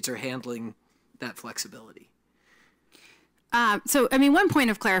how states are handling that flexibility? So, I mean, one point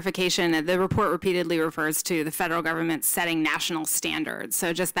of clarification, the report repeatedly refers to the federal government setting national standards.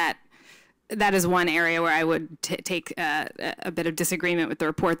 So just that is one area where I would take a bit of disagreement with the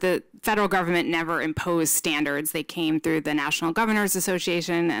report. The federal government never imposed standards. They came through the National Governors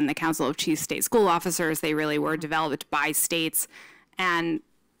Association and the Council of Chief State School Officers. They really were developed by states, and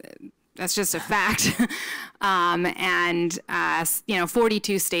that's just a fact. You know,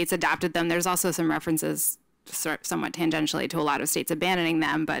 42 states adopted them. There's also some references somewhat tangentially to a lot of states abandoning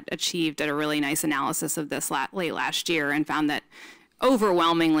them, but Achieve did a really nice analysis of this late last year and found that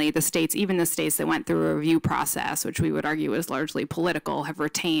overwhelmingly the states, even the states that went through a review process, which we would argue is largely political, have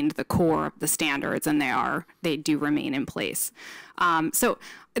retained the core of the standards, and they do remain in place. So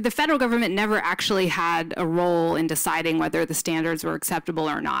the federal government never actually had a role in deciding whether the standards were acceptable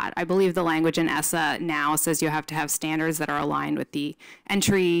or not. I believe the language in ESSA now says you have to have standards that are aligned with the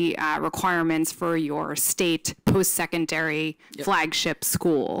entry requirements for your state post-secondary flagship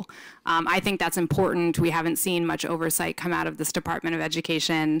school. I think that's important. We haven't seen much oversight come out of this Department of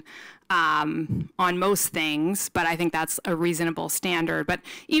Education on most things, but I think that's a reasonable standard. But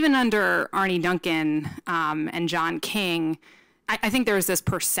even under Arne Duncan and John King, I think there's this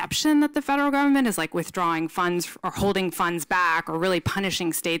perception that the federal government is like withdrawing funds or holding funds back or really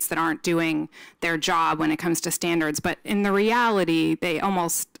punishing states that aren't doing their job when it comes to standards. But in the reality,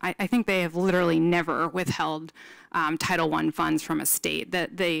 I think they have literally never withheld Title I funds from a state.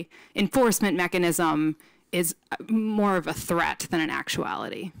 That the enforcement mechanism is more of a threat than an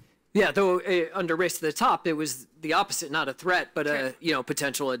actuality. Yeah, though under Race to the Top, it was the opposite, not a threat, but a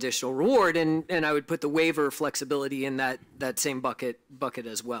potential additional reward, and I would put the waiver flexibility in that same bucket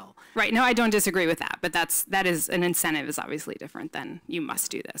as well. Right. No, I don't disagree with that, but that is an incentive is obviously different than you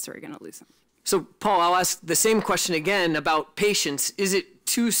must do this or you're going to lose them. So, Paul, I'll ask the same question again about patience. Is it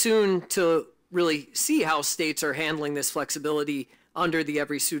too soon to really see how states are handling this flexibility under the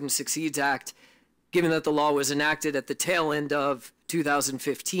Every Student Succeeds Act, given that the law was enacted at the tail end of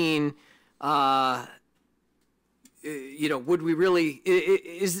 2015? Would we really,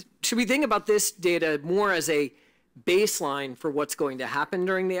 should we think about this data more as a baseline for what's going to happen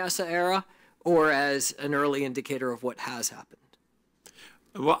during the ESSA era, or as an early indicator of what has happened?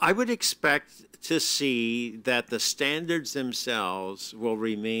 Well, I would expect to see that the standards themselves will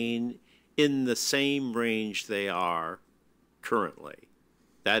remain in the same range they are currently.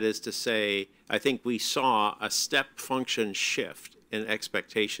 That is to say, I think we saw a step function shift in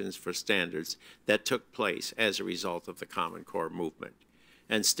expectations for standards that took place as a result of the Common Core movement.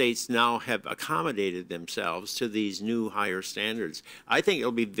 And states now have accommodated themselves to these new higher standards. I think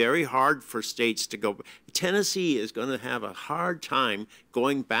it'll be very hard for states to go. Tennessee is going to have a hard time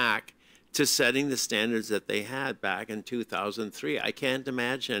going back to setting the standards that they had back in 2003. I can't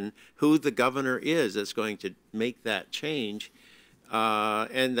imagine who the governor is that's going to make that change.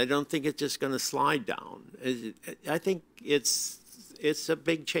 And I don't think it's just going to slide down. I think it's a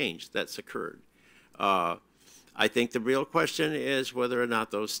big change that's occurred. I think the real question is whether or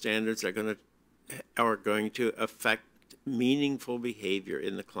not those standards are going to affect meaningful behavior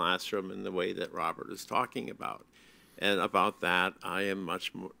in the classroom in the way that Robert is talking about. And about that, I am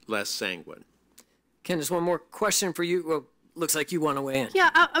much less sanguine. Ken, just one more question for you. Well, looks like you want to weigh in.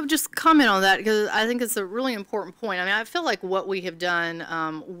 Yeah, I'll just comment on that because I think it's a really important point. I mean, I feel like what we have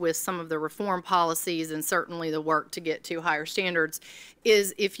done with some of the reform policies and certainly the work to get to higher standards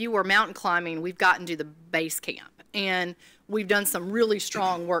is if you were mountain climbing, we've gotten to the base camp. And we've done some really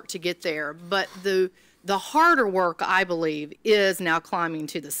strong work to get there. But the harder work, I believe, is now climbing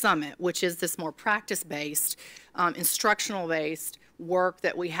to the summit, which is this more practice-based, instructional-based work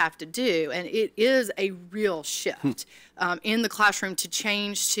that we have to do. And it is a real shift in the classroom to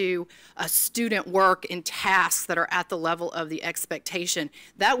change to student work and tasks that are at the level of the expectation.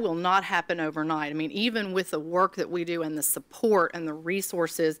 That will not happen overnight. I mean, even with the work that we do and the support and the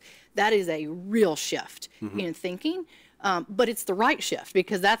resources, that is a real shift in thinking. But it's the right shift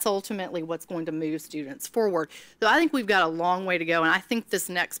because that's ultimately what's going to move students forward. So I think we've got a long way to go, and I think this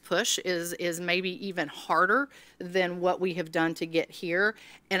next push is maybe even harder than what we have done to get here.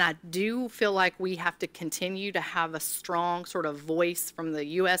 And I do feel like we have to continue to have a strong sort of voice from the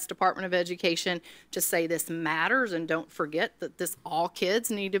U.S. Department of Education to say this matters and don't forget that all kids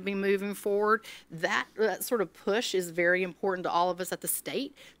need to be moving forward. That sort of push is very important to all of us at the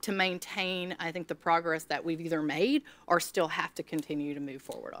state to maintain, I think, the progress that we've either made or still have to continue to move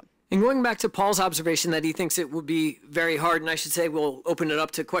forward on. And going back to Paul's observation that he thinks it will be very hard, and I should say we'll open it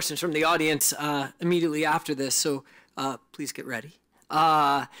up to questions from the audience immediately after this, so please get ready.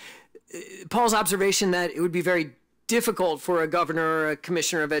 Paul's observation that it would be very difficult for a governor or a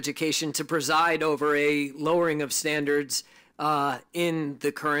commissioner of education to preside over a lowering of standards in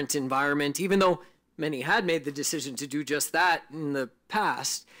the current environment, even though many had made the decision to do just that in the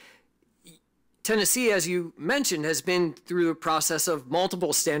past. Tennessee, as you mentioned, has been through a process of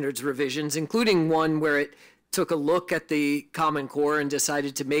multiple standards revisions, including one where it took a look at the Common Core and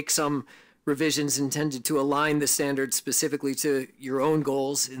decided to make some revisions intended to align the standards specifically to your own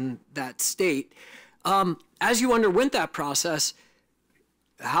goals in that state. As you underwent that process,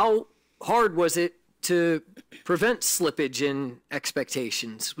 how hard was it to prevent slippage in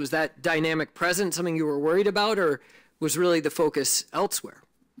expectations? Was that dynamic present something you were worried about, or was really the focus elsewhere?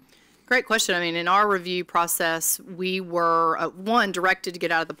 Great question. I mean, in our review process, we were, one, directed to get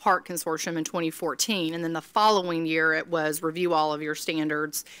out of the PARC consortium in 2014, and then the following year it was review all of your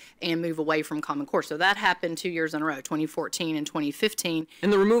standards and move away from Common Core. So that happened 2 years in a row, 2014 and 2015.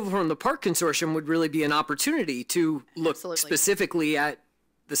 And the removal from the PARC consortium would really be an opportunity to look Absolutely. Specifically at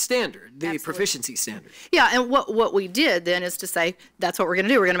the standard, the Absolutely. proficiency standard. Yeah, and what we did then is to say, that's what we're going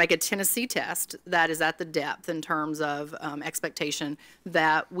to do. We're going to make a Tennessee test that is at the depth in terms of expectation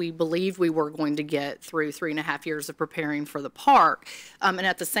that we believe we were going to get through 3.5 years of preparing for the PARC, and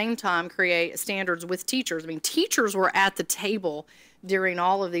at the same time create standards with teachers. I mean, teachers were at the table during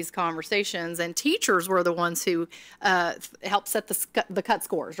all of these conversations, and teachers were the ones who helped set the cut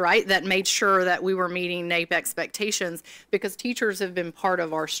scores, right? That made sure that we were meeting NAEP expectations, because teachers have been part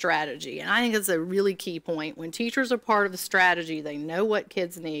of our strategy. And I think it's a really key point. When teachers are part of the strategy, they know what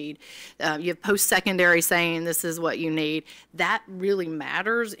kids need. You have post-secondary saying this is what you need. That really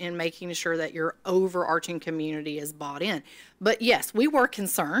matters in making sure that your overarching community is bought in. But yes, we were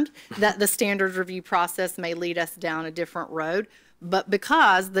concerned that the standards review process may lead us down a different road. But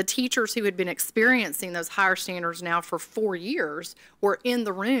because the teachers who had been experiencing those higher standards now for 4 years were in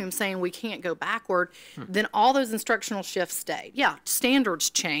the room saying we can't go backward, then all those instructional shifts stayed. Yeah,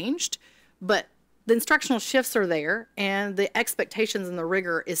 standards changed, but the instructional shifts are there, and the expectations and the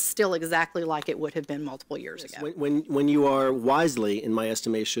rigor is still exactly like it would have been multiple years ago. When you are wisely, in my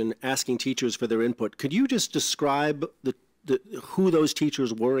estimation, asking teachers for their input, could you just describe who those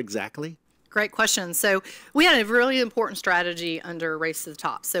teachers were exactly? Great question. So we had a really important strategy under Race to the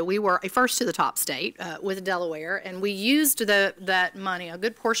Top. So we were a first to the top state with Delaware, and we used that money, a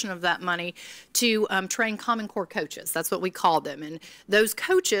good portion of that money, to train Common Core coaches. That's what we called them. And those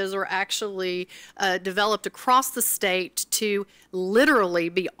coaches are actually developed across the state to literally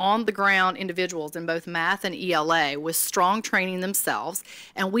be on-the-ground individuals in both math and ELA with strong training themselves.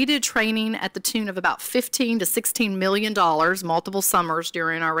 And we did training at the tune of about $15 to $16 million, multiple summers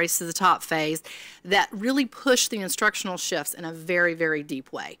during our Race to the Top phase, that really pushed the instructional shifts in a very, very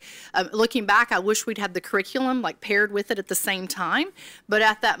deep way. Looking back, I wish we'd had the curriculum like paired with it at the same time, but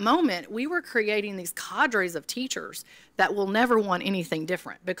at that moment, we were creating these cadres of teachers that will never want anything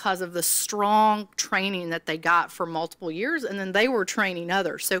different because of the strong training that they got for multiple years, and then they were training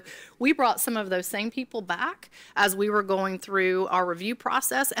others. So we brought some of those same people back as we were going through our review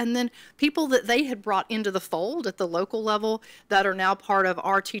process, and then people that they had brought into the fold at the local level that are now part of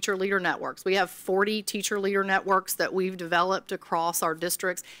our teacher leader networks. We have 40 teacher leader networks that we've developed across our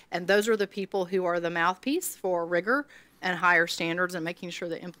districts, and those are the people who are the mouthpiece for rigor and higher standards and making sure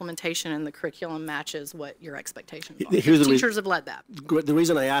the implementation and the curriculum matches what your expectations are. Teachers have led that. The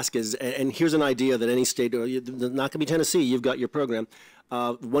reason I ask is, and here's an idea that any state, not going to be Tennessee, you've got your program.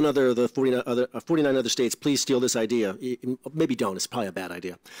 The 49 other states, please steal this idea. Maybe don't, it's probably a bad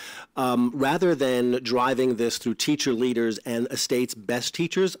idea. Rather than driving this through teacher leaders and a state's best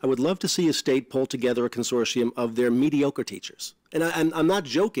teachers, I would love to see a state pull together a consortium of their mediocre teachers. And I'm not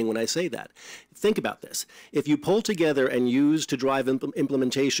joking when I say that. Think about this. If you pull together and use to drive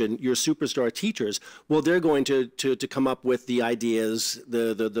implementation your superstar teachers, well, they're going to come up with the ideas,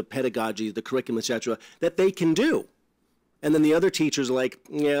 the pedagogy, the curriculum, etc., that they can do. And then the other teachers are like,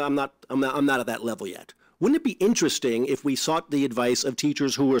 yeah, I'm not at that level yet. Wouldn't it be interesting if we sought the advice of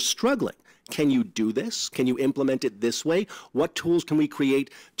teachers who are struggling? Can you do this? Can you implement it this way? What tools can we create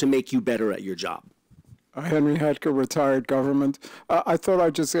to make you better at your job? Henry Hetker, retired government. I thought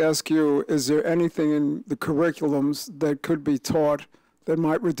I'd just ask you, is there anything in the curriculums that could be taught that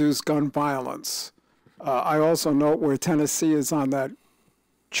might reduce gun violence? I also note where Tennessee is on that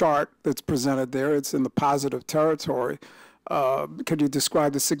chart that's presented there. It's in the positive territory. Could you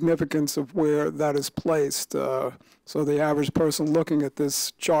describe the significance of where that is placed so the average person looking at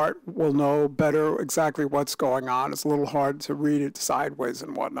this chart will know better exactly what's going on? It's a little hard to read it sideways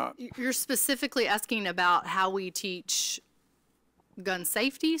and whatnot. You're specifically asking about how we teach gun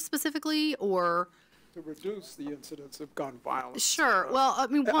safety specifically, or? To reduce the incidence of gun violence. Sure. Well, I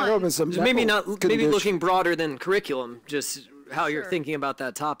mean, maybe looking broader than curriculum, just how you're thinking about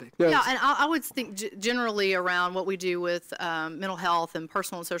that topic. Yes. Yeah, and I would think generally around what we do with mental health and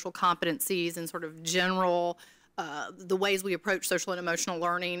personal and social competencies and sort of general the ways we approach social and emotional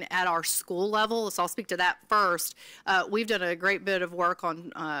learning at our school level. So I'll speak to that first. We've done a great bit of work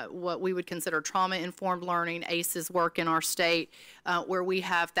on what we would consider trauma-informed learning, ACE's work in our state, where we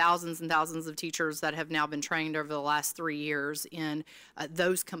have thousands and thousands of teachers that have now been trained over the last 3 years in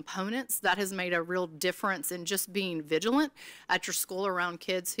those components. That has made a real difference in just being vigilant at your school around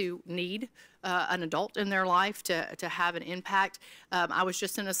kids who need an adult in their life to have an impact. I was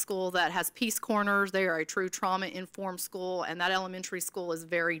just in a school that has peace corners. They are a true trauma-informed school, and that elementary school is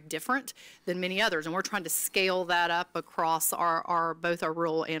very different than many others, and we're trying to scale that up across both our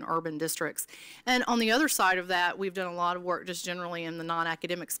rural and urban districts. And on the other side of that, we've done a lot of work just generally in the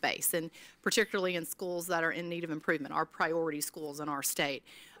non-academic space, and particularly in schools that are in need of improvement, our priority schools in our state.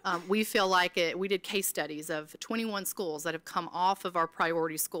 We feel like we did case studies of 21 schools that have come off of our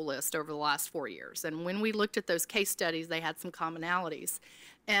priority school list over the last 4 years. And when we looked at those case studies, they had some commonalities.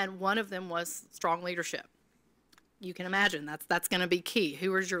 And one of them was strong leadership. You can imagine that's going to be key.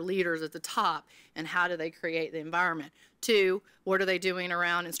 Who is your leaders at the top, and how do they create the environment? 2, what are they doing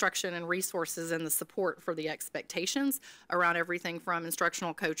around instruction and resources and the support for the expectations around everything from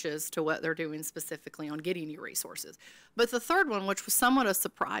instructional coaches to what they're doing specifically on getting you resources. But the third one, which was somewhat a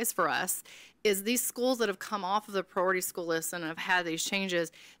surprise for us, is these schools that have come off of the priority school list and have had these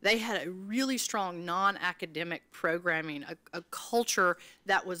changes, they had a really strong non-academic programming, a culture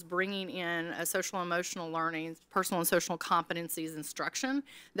that was bringing in a social emotional learning, personal and social competencies instruction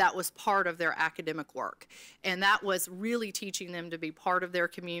that was part of their academic work. And that was really teaching them to be part of their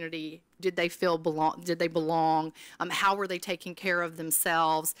community. Did they feel did they belong? How were they taking care of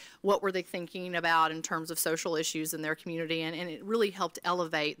themselves? What were they thinking about in terms of social issues in their community? And it really helped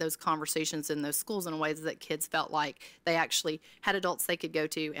elevate those conversations in those schools in ways that kids felt like they actually had adults they could go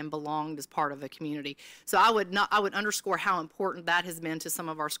to and belonged as part of a community. So I would underscore how important that has been to some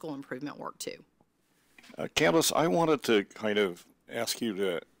of our school improvement work too. Candace, I wanted to kind of ask you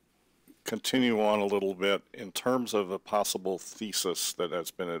to continue on a little bit in terms of a possible thesis that has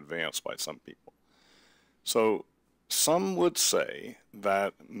been advanced by some people. So some would say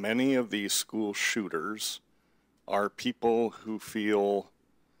that many of these school shooters are people who feel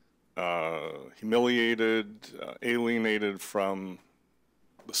humiliated, alienated from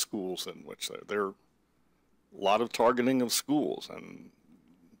the schools in which there are a lot of targeting of schools, and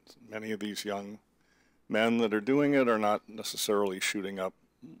many of these young men that are doing it are not necessarily shooting up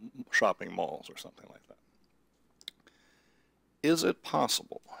shopping malls or something like that. Is it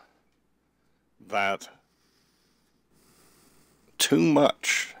possible that too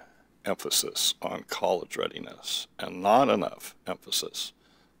much emphasis on college readiness and not enough emphasis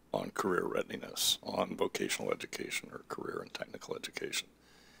on career readiness, on vocational education or career and technical education,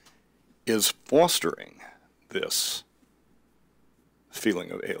 is fostering this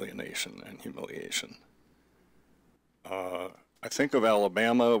feeling of alienation and humiliation? I think of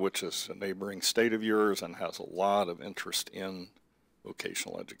Alabama, which is a neighboring state of yours and has a lot of interest in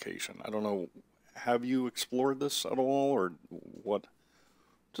vocational education. I don't know, have you explored this at all, or what?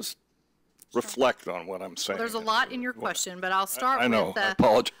 Just reflect on what I'm saying. Well, there's a lot in your question, but I'll start I know, with I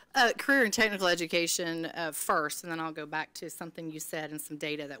apologize. Career and technical education first, and then I'll go back to something you said and some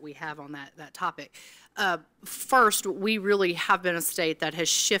data that we have on that topic. First, we really have been a state that has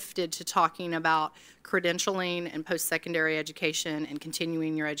shifted to talking about credentialing and post-secondary education and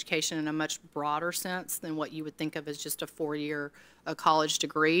continuing your education in a much broader sense than what you would think of as just a 4-year college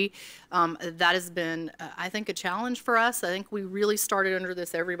degree. That has been, I think, a challenge for us. I think we really started under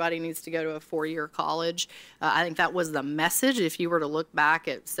this, everybody needs to go to a 4-year college. I think that was the message. If you were to look back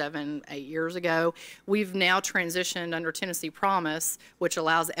at 7, 8 years ago, we've now transitioned under Tennessee Promise, which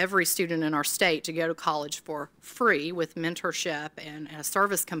allows every student in our state to go to college for free with mentorship and a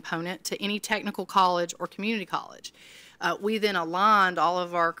service component to any technical college or community college. We then aligned all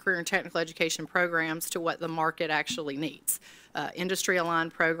of our career and technical education programs to what the market actually needs.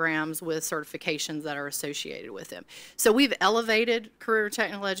 Industry-aligned programs with certifications that are associated with them. So we've elevated career and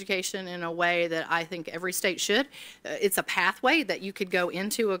technical education in a way that I think every state should. It's a pathway that you could go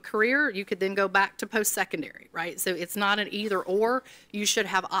into a career, you could then go back to post-secondary, right? So it's not an either-or. You should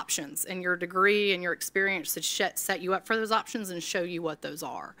have options, and your degree and your experience should set you up for those options and show you what those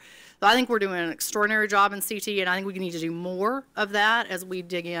are. So I think we're doing an extraordinary job in CT, and I think we need to do more of that as we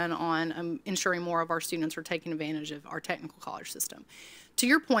dig in on ensuring more of our students are taking advantage of our technical college system. To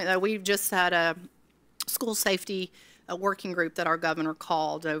your point, though, we've just had a school safety working group that our governor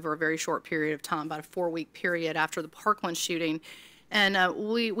called over a very short period of time, about a 4-week period after the Parkland shooting. And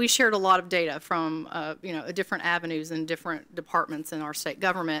we shared a lot of data from different avenues and different departments in our state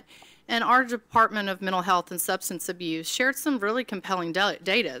government. And our Department of Mental Health and Substance Abuse shared some really compelling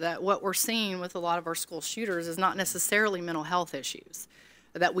data that what we're seeing with a lot of our school shooters is not necessarily mental health issues.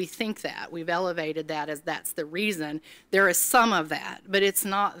 That we think that. We've elevated that as that's the reason. There is some of that, but it's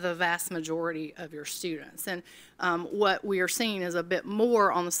not the vast majority of your students. And what we are seeing is a bit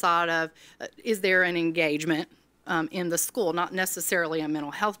more on the side of, is there an engagement in the school? Not necessarily a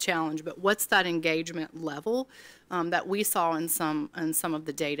mental health challenge, but what's that engagement level that we saw in some of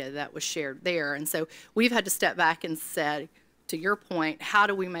the data that was shared there. And so we've had to step back and said, to your point, how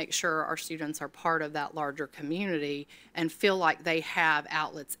do we make sure our students are part of that larger community and feel like they have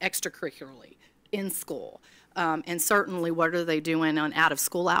outlets extracurricularly in school? And certainly, what are they doing on out of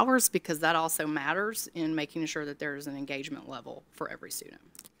school hours? Because that also matters in making sure that there's an engagement level for every student.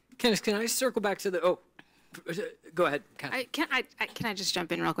 Candace, can I circle back to the, go ahead, Kathy. Can I just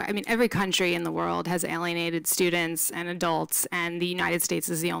jump in real quick? I mean, every country in the world has alienated students and adults, and the United States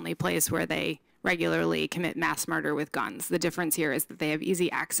is the only place where they regularly commit mass murder with guns. The difference here is that they have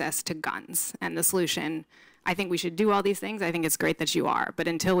easy access to guns. And the solution, I think we should do all these things. I think it's great that you are. But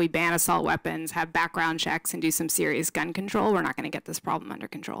until we ban assault weapons, have background checks, and do some serious gun control, we're not going to get this problem under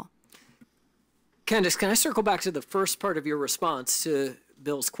control. Candace, can I circle back to the first part of your response to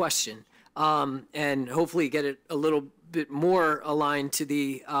Bill's question, and hopefully get it a little bit more aligned to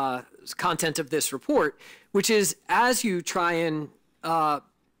the content of this report, which is as you try and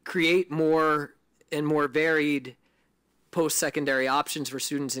create more and more varied post-secondary options for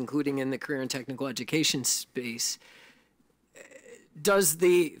students, including in the career and technical education space, does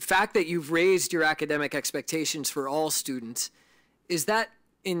the fact that you've raised your academic expectations for all students, is that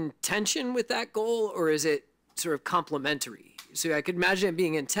in tension with that goal, or is it sort of complementary? So I could imagine it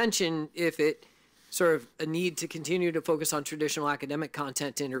being in tension if it sort of a need to continue to focus on traditional academic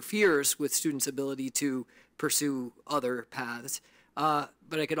content interferes with students' ability to pursue other paths.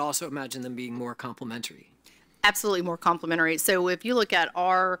 But I could also imagine them being more complementary. Absolutely more complementary. So if you look at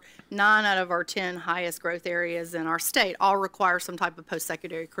our 9 out of our 10 highest growth areas in our state, all require some type of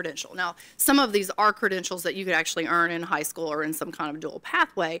post-secondary credential. Now, some of these are credentials that you could actually earn in high school or in some kind of dual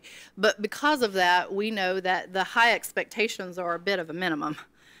pathway. But because of that, we know that the high expectations are a bit of a minimum.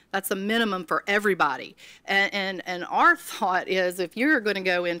 That's a minimum for everybody. And our thought is if you're going to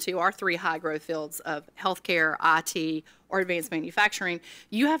go into our 3 high growth fields of healthcare, IT, or advanced manufacturing,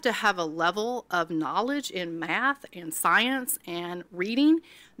 you have to have a level of knowledge in math and science and reading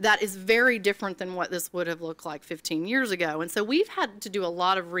that is very different than what this would have looked like 15 years ago. And so we've had to do a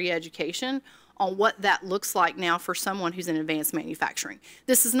lot of re-education on what that looks like now for someone who's in advanced manufacturing.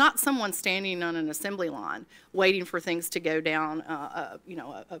 This is not someone standing on an assembly line waiting for things to go down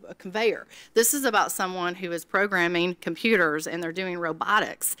a conveyor. This is about someone who is programming computers and they're doing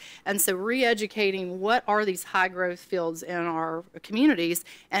robotics. And so re-educating what are these high growth fields in our communities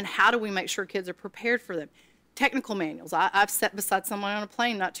and how do we make sure kids are prepared for them. Technical manuals. I've sat beside someone on a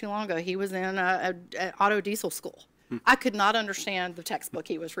plane not too long ago. He was in an auto diesel school. I could not understand the textbook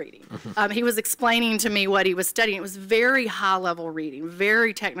he was reading. He was explaining to me what he was studying. It was very high-level reading,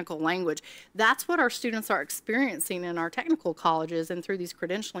 very technical language. That's what our students are experiencing in our technical colleges and through these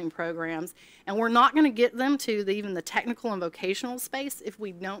credentialing programs. And we're not going to get them to even the technical and vocational space if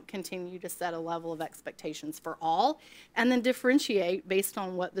we don't continue to set a level of expectations for all and then differentiate based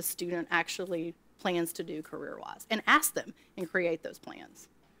on what the student actually plans to do career-wise and ask them and create those plans.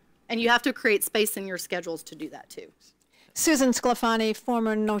 And you have to create space in your schedules to do that too. Susan Sclafani,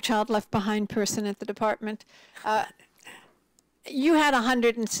 former No Child Left Behind person at the department. You had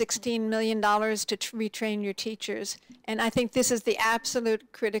 $116 million to retrain your teachers, and I think this is the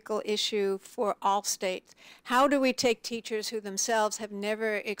absolute critical issue for all states. How do we take teachers who themselves have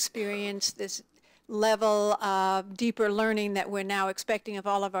never experienced this level of deeper learning that we're now expecting of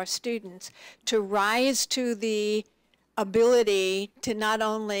all of our students to rise to the ability to not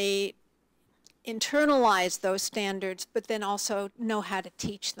only internalize those standards, but then also know how to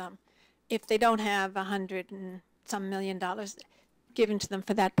teach them if they don't have $100 and some million given to them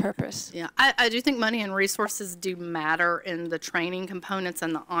for that purpose. Yeah, I do think money and resources do matter in the training components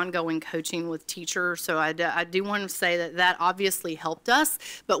and the ongoing coaching with teachers. So I do want to say that that obviously helped us,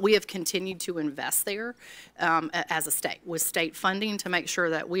 but we have continued to invest there as a state with state funding to make sure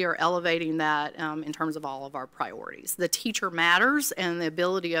that we are elevating that in terms of all of our priorities. The teacher matters, and the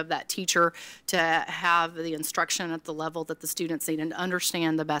ability of that teacher to have the instruction at the level that the students need and to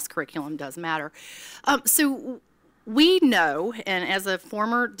understand the best curriculum does matter. So we know, and as a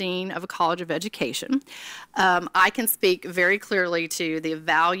former dean of a college of education, I can speak very clearly to the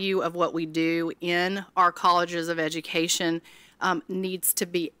value of what we do in our colleges of education needs to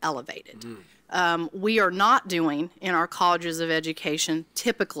be elevated. We are not doing in our colleges of education,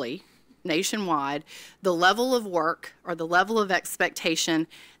 typically, nationwide, the level of work or the level of expectation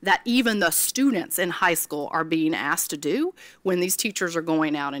that even the students in high school are being asked to do when these teachers are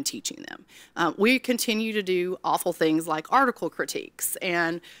going out and teaching them. We continue to do awful things like article critiques,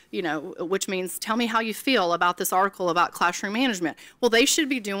 and which means tell me how you feel about this article about classroom management. Well, they should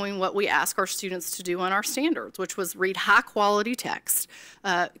be doing what we ask our students to do on our standards, which was read high quality text,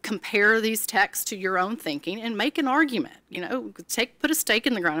 compare these texts to your own thinking, and make an argument. Put a stake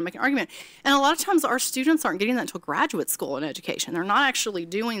in the ground and make an argument. And a lot of times our students aren't getting that until graduate school in education. They're not actually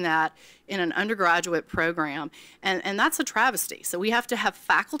doing that in an undergraduate program, and that's a travesty. So we have to have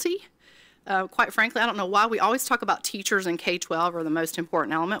faculty. Quite frankly, I don't know why we always talk about teachers in K-12 are the most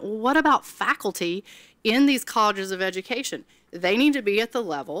important element. Well, what about faculty in these colleges of education? They need to be at the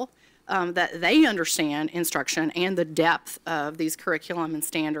level that they understand instruction and the depth of these curriculum and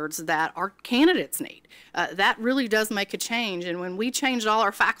standards that our candidates need. That really does make a change, and when we changed all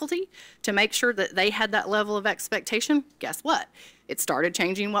our faculty to make sure that they had that level of expectation, guess what? It started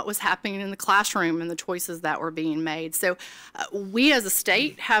changing what was happening in the classroom and the choices that were being made. So we as a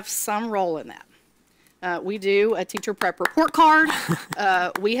state have some role in that. We do a teacher prep report card.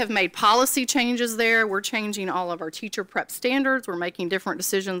 We have made policy changes there. We're changing all of our teacher prep standards. We're making different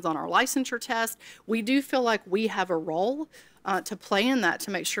decisions on our licensure test. We do feel like we have a role to play in that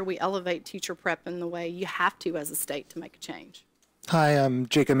to make sure we elevate teacher prep in the way you have to as a state to make a change. Hi, I'm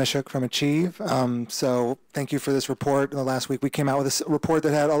Jacob Mishuk from Achieve. So thank you for this report. Last week we came out with a report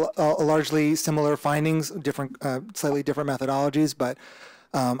that had a largely similar findings, slightly different methodologies, but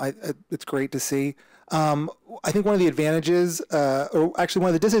it's great to see. I think one of the advantages, or actually one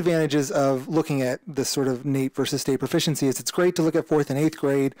of the disadvantages of looking at this sort of NAEP versus state proficiency is it's great to look at 4th and 8th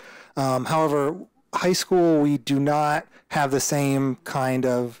grade. However, high school, we do not have the same kind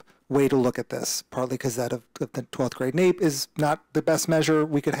of way to look at this, partly because that of the 12th grade NAEP is not the best measure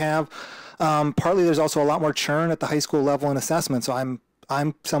we could have. Partly there's also a lot more churn at the high school level in assessment, so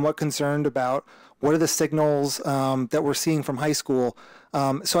I'm somewhat concerned about what are the signals that we're seeing from high school.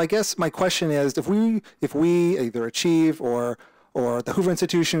 So I guess my question is, if we either Achieve or the Hoover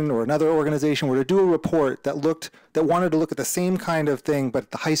Institution or another organization were to do a report that wanted to look at the same kind of thing but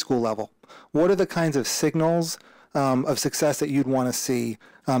at the high school level, what are the kinds of signals of success that you'd want to see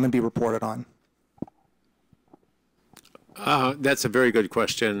and be reported on? That's a very good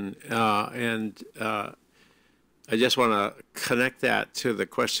question, and I just want to connect that to the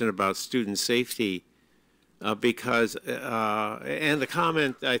question about student safety, because, and the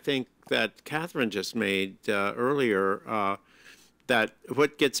comment I think that Catherine just made earlier, that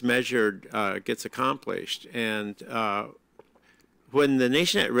what gets measured gets accomplished. And when The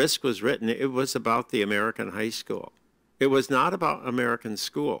Nation at Risk was written, it was about the American high school. It was not about American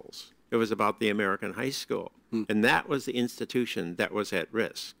schools. It was about the American high school. And that was the institution that was at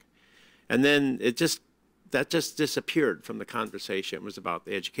risk. And then that just disappeared from the conversation. It was about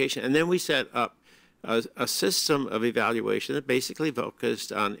the education. And then we set up a system of evaluation that basically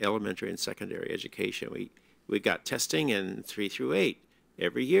focused on elementary and secondary education. We got testing in 3 through 8.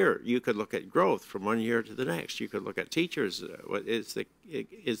 Every year, you could look at growth from one year to the next. You could look at teachers. Is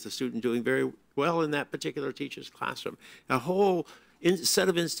the student doing very well in that particular teacher's classroom? A whole set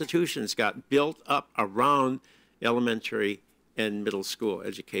of institutions got built up around elementary and middle school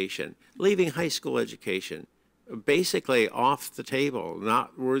education, leaving high school education basically off the table,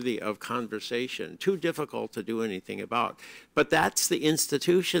 not worthy of conversation, too difficult to do anything about. But that's the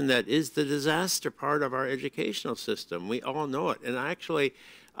institution that is the disaster part of our educational system. We all know it. And actually,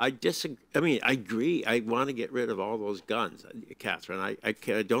 I agree. I want to get rid of all those guns, Catherine.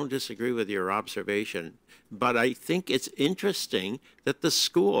 I don't disagree with your observation. But I think it's interesting that the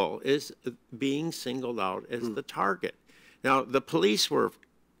school is being singled out as the target. Now, the police were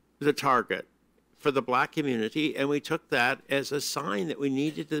the target for the black community, and we took that as a sign that we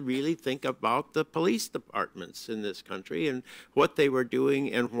needed to really think about the police departments in this country and what they were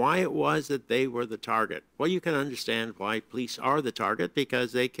doing and why it was that they were the target. Well, you can understand why police are the target,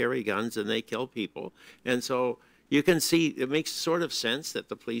 because they carry guns and they kill people. And so you can see it makes sort of sense that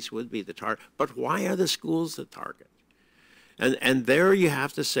the police would be the target. But why are the schools the target? And there you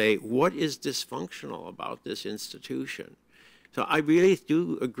have to say, what is dysfunctional about this institution? So I really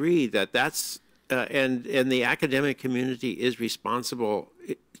do agree that that's and the academic community is responsible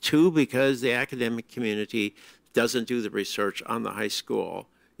too, because the academic community doesn't do the research on the high school.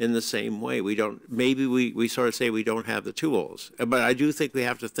 in the same way. We don't, maybe we sort of say we don't have the tools, but I do think we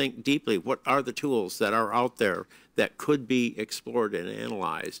have to think deeply, what are the tools that are out there that could be explored and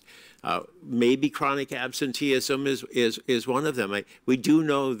analyzed? Maybe chronic absenteeism is one of them. We do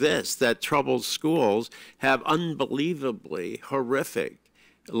know this, that troubled schools have unbelievably horrific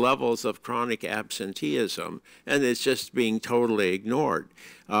levels of chronic absenteeism, and it's just being totally ignored.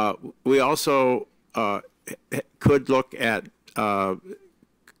 We also could look at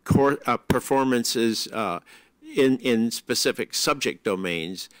performances in specific subject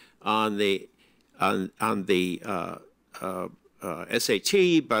domains on the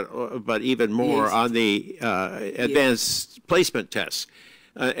SAT, but even more on the advanced placement tests.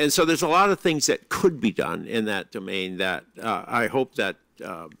 And so there's a lot of things that could be done in that domain that I hope that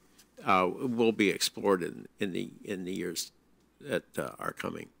will be explored in the years that are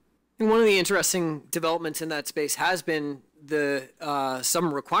coming. And one of the interesting developments in that space has been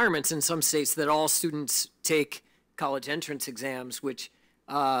some requirements in some states that all students take college entrance exams, which,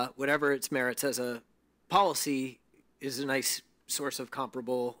 whatever its merits as a policy, is a nice source of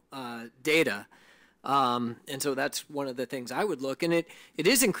comparable data. And so that's one of the things I would look. And it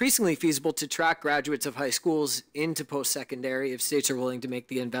is increasingly feasible to track graduates of high schools into post-secondary if states are willing to make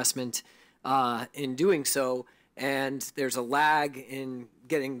the investment in doing so. And there's a lag in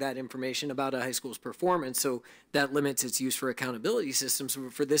getting that information about a high school's performance, so that limits its use for accountability systems.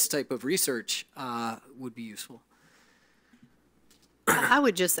 For this type of research would be useful. I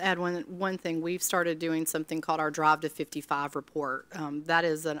would just add one thing. We've started doing something called our Drive to 55 report. That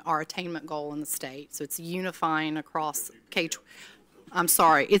is our attainment goal in the state. So it's unifying across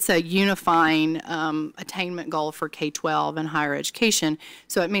it's a unifying attainment goal for K-12 and higher education.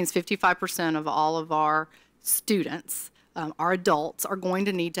 So it means 55% of all of our students, our adults, are going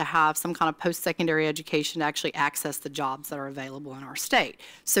to need to have some kind of post-secondary education to actually access the jobs that are available in our state.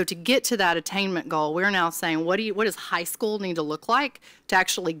 So to get to that attainment goal, we're now saying, what does high school need to look like to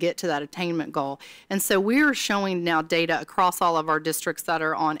actually get to that attainment goal? And so we're showing now data across all of our districts that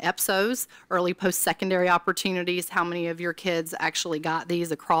are on EPSOs, early post-secondary opportunities, how many of your kids actually got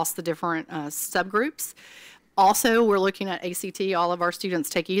these across the different subgroups. Also, we're looking at ACT. All of our students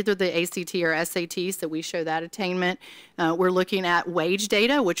take either the ACT or SAT, so we show that attainment. We're looking at wage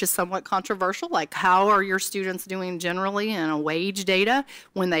data, which is somewhat controversial, like how are your students doing generally in a wage data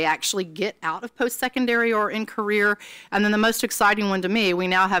when they actually get out of post-secondary or in career. And then the most exciting one to me, we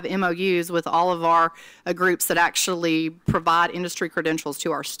now have MOUs with all of our groups that actually provide industry credentials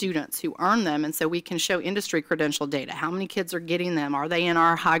to our students who earn them, and so we can show industry credential data. How many kids are getting them? Are they in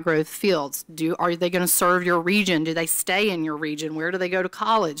our high-growth fields? Are they going to serve your region? Do they stay in your region? Where do they go to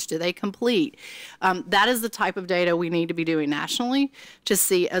college? Do they complete? That is the type of data we need to be doing nationally to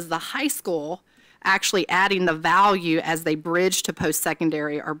see, as the high school actually adding the value as they bridge to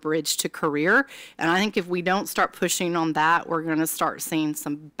post-secondary or bridge to career. And I think if we don't start pushing on that, we're going to start seeing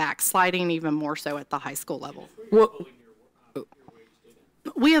some backsliding, even more so at the high school level. Well,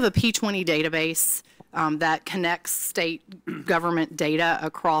 we have a P20 database that connects state government data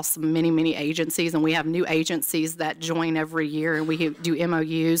across many, many agencies, and we have new agencies that join every year, and we do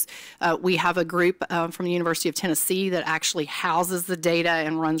MOUs. We have a group from the University of Tennessee that actually houses the data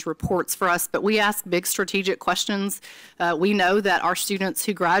and runs reports for us, but we ask big strategic questions. We know that our students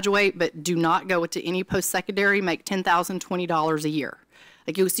who graduate but do not go into any post-secondary make $10,020 a year.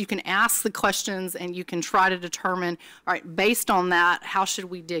 Like you can ask the questions and you can try to determine, all right, based on that, how should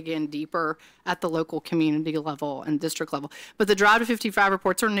we dig in deeper at the local community level and district level. But the Drive to 55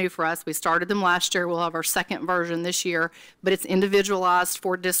 reports are new for us. We started them last year. We'll have our second version this year, but it's individualized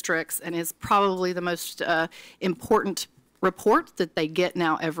for districts and is probably the most important report that they get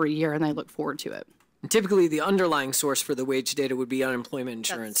now every year, and they look forward to it. Typically, the underlying source for the wage data would be unemployment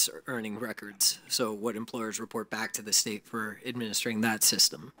insurance earning records. So what employers report back to the state for administering that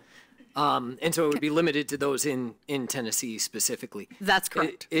system. And so it would be limited to those in Tennessee specifically. That's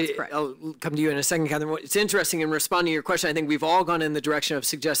correct. That's correct. I'll come to you in a second, Catherine. It's interesting in responding to your question, I think we've all gone in the direction of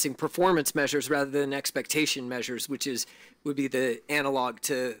suggesting performance measures rather than expectation measures, which would be the analog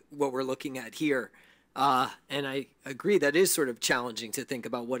to what we're looking at here. And I agree that is sort of challenging to think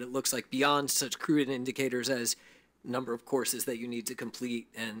about what it looks like beyond such crude indicators as number of courses that you need to complete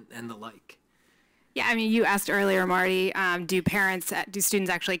and the like. Yeah, I mean, you asked earlier, Marty, do students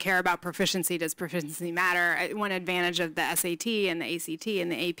actually care about proficiency? Does proficiency matter? One advantage of the SAT and the ACT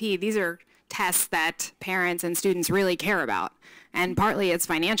and the AP, these are tests that parents and students really care about. And partly it's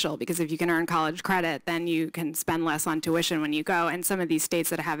financial, because if you can earn college credit, then you can spend less on tuition when you go. And some of these states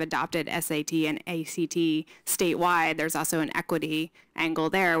that have adopted SAT and ACT statewide, there's also an equity angle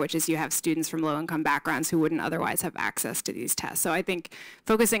there, which is you have students from low-income backgrounds who wouldn't otherwise have access to these tests. So I think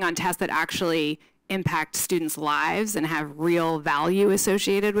focusing on tests that actually impact students' lives and have real value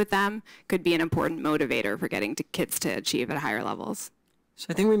associated with them could be an important motivator for getting kids to achieve at higher levels. So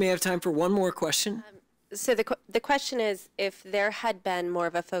I think we may have time for one more question. So the question is, if there had been more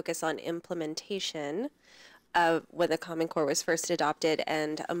of a focus on implementation when the Common Core was first adopted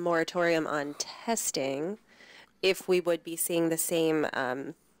and a moratorium on testing, if we would be seeing the same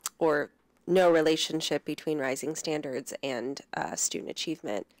or no relationship between rising standards and student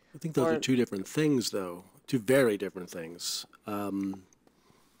achievement. I think those are two different things, though, two very different things. A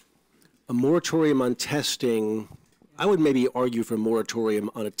moratorium on testing, I would maybe argue for a moratorium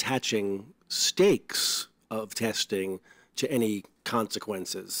on attaching stakes of testing to any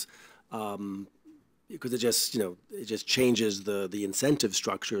consequences, because it just, it just changes the incentive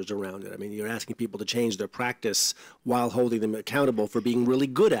structures around it. I mean, you're asking people to change their practice while holding them accountable for being really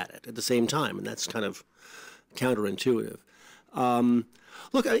good at it at the same time, and that's kind of counterintuitive.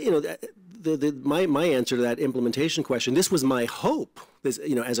 Look, my answer to that implementation question, this was my hope, this,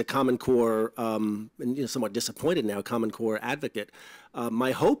 as a Common Core, and somewhat disappointed now, Common Core advocate.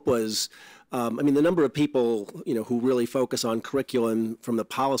 My hope was, I mean, the number of people, who really focus on curriculum from the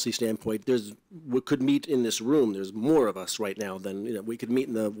policy standpoint, we could meet in this room. There's more of us right now than, we could meet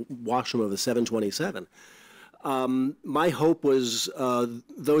in the washroom of the 727. My hope was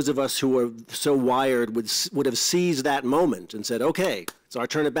those of us who are so wired would have seized that moment and said, okay, it's our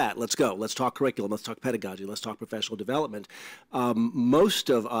turn at bat. Let's go. Let's talk curriculum. Let's talk pedagogy. Let's talk professional development. Most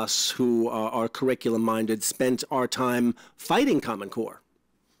of us who are curriculum-minded spent our time fighting Common Core.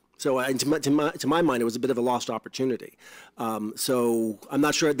 So to my mind, it was a bit of a lost opportunity. So I'm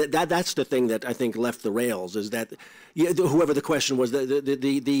not sure that's the thing that I think left the rails, is that whoever the question was, the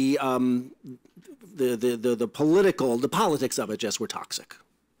politics of it just were toxic.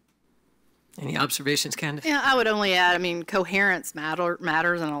 Any observations, Candace? Yeah, I would only add, I mean, coherence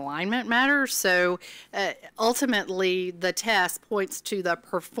matters and alignment matters. So ultimately, the test points to the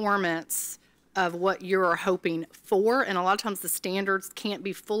performance of what you're hoping for, and a lot of times the standards can't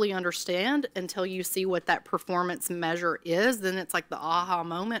be fully understood until you see what that performance measure is. Then it's like the aha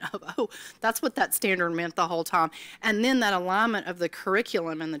moment of, oh, that's what that standard meant the whole time. And then that alignment of the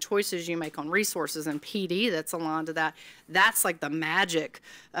curriculum and the choices you make on resources and PD that's aligned to that, that's like the magic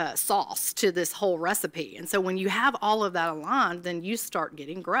sauce to this whole recipe. And so when you have all of that aligned, then you start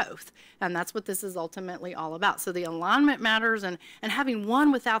getting growth. And that's what this is ultimately all about. So the alignment matters, and having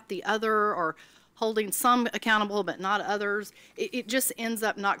one without the other, or holding some accountable but not others, it just ends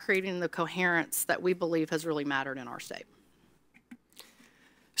up not creating the coherence that we believe has really mattered in our state.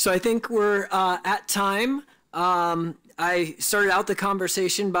 So I think we're at time. I started out the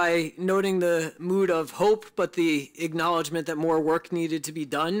conversation by noting the mood of hope, but the acknowledgement that more work needed to be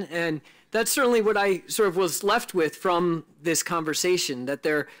done. And that's certainly what I sort of was left with from this conversation, that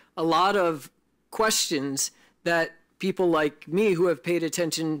there are a lot of questions that people like me, who have paid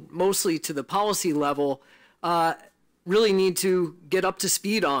attention mostly to the policy level, really need to get up to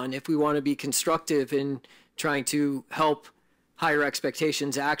speed on if we want to be constructive in trying to help higher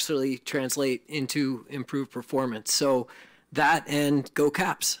expectations actually translate into improved performance. So that and go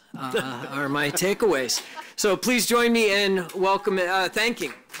Caps are my takeaways. So please join me in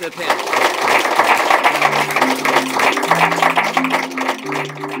thanking the panel.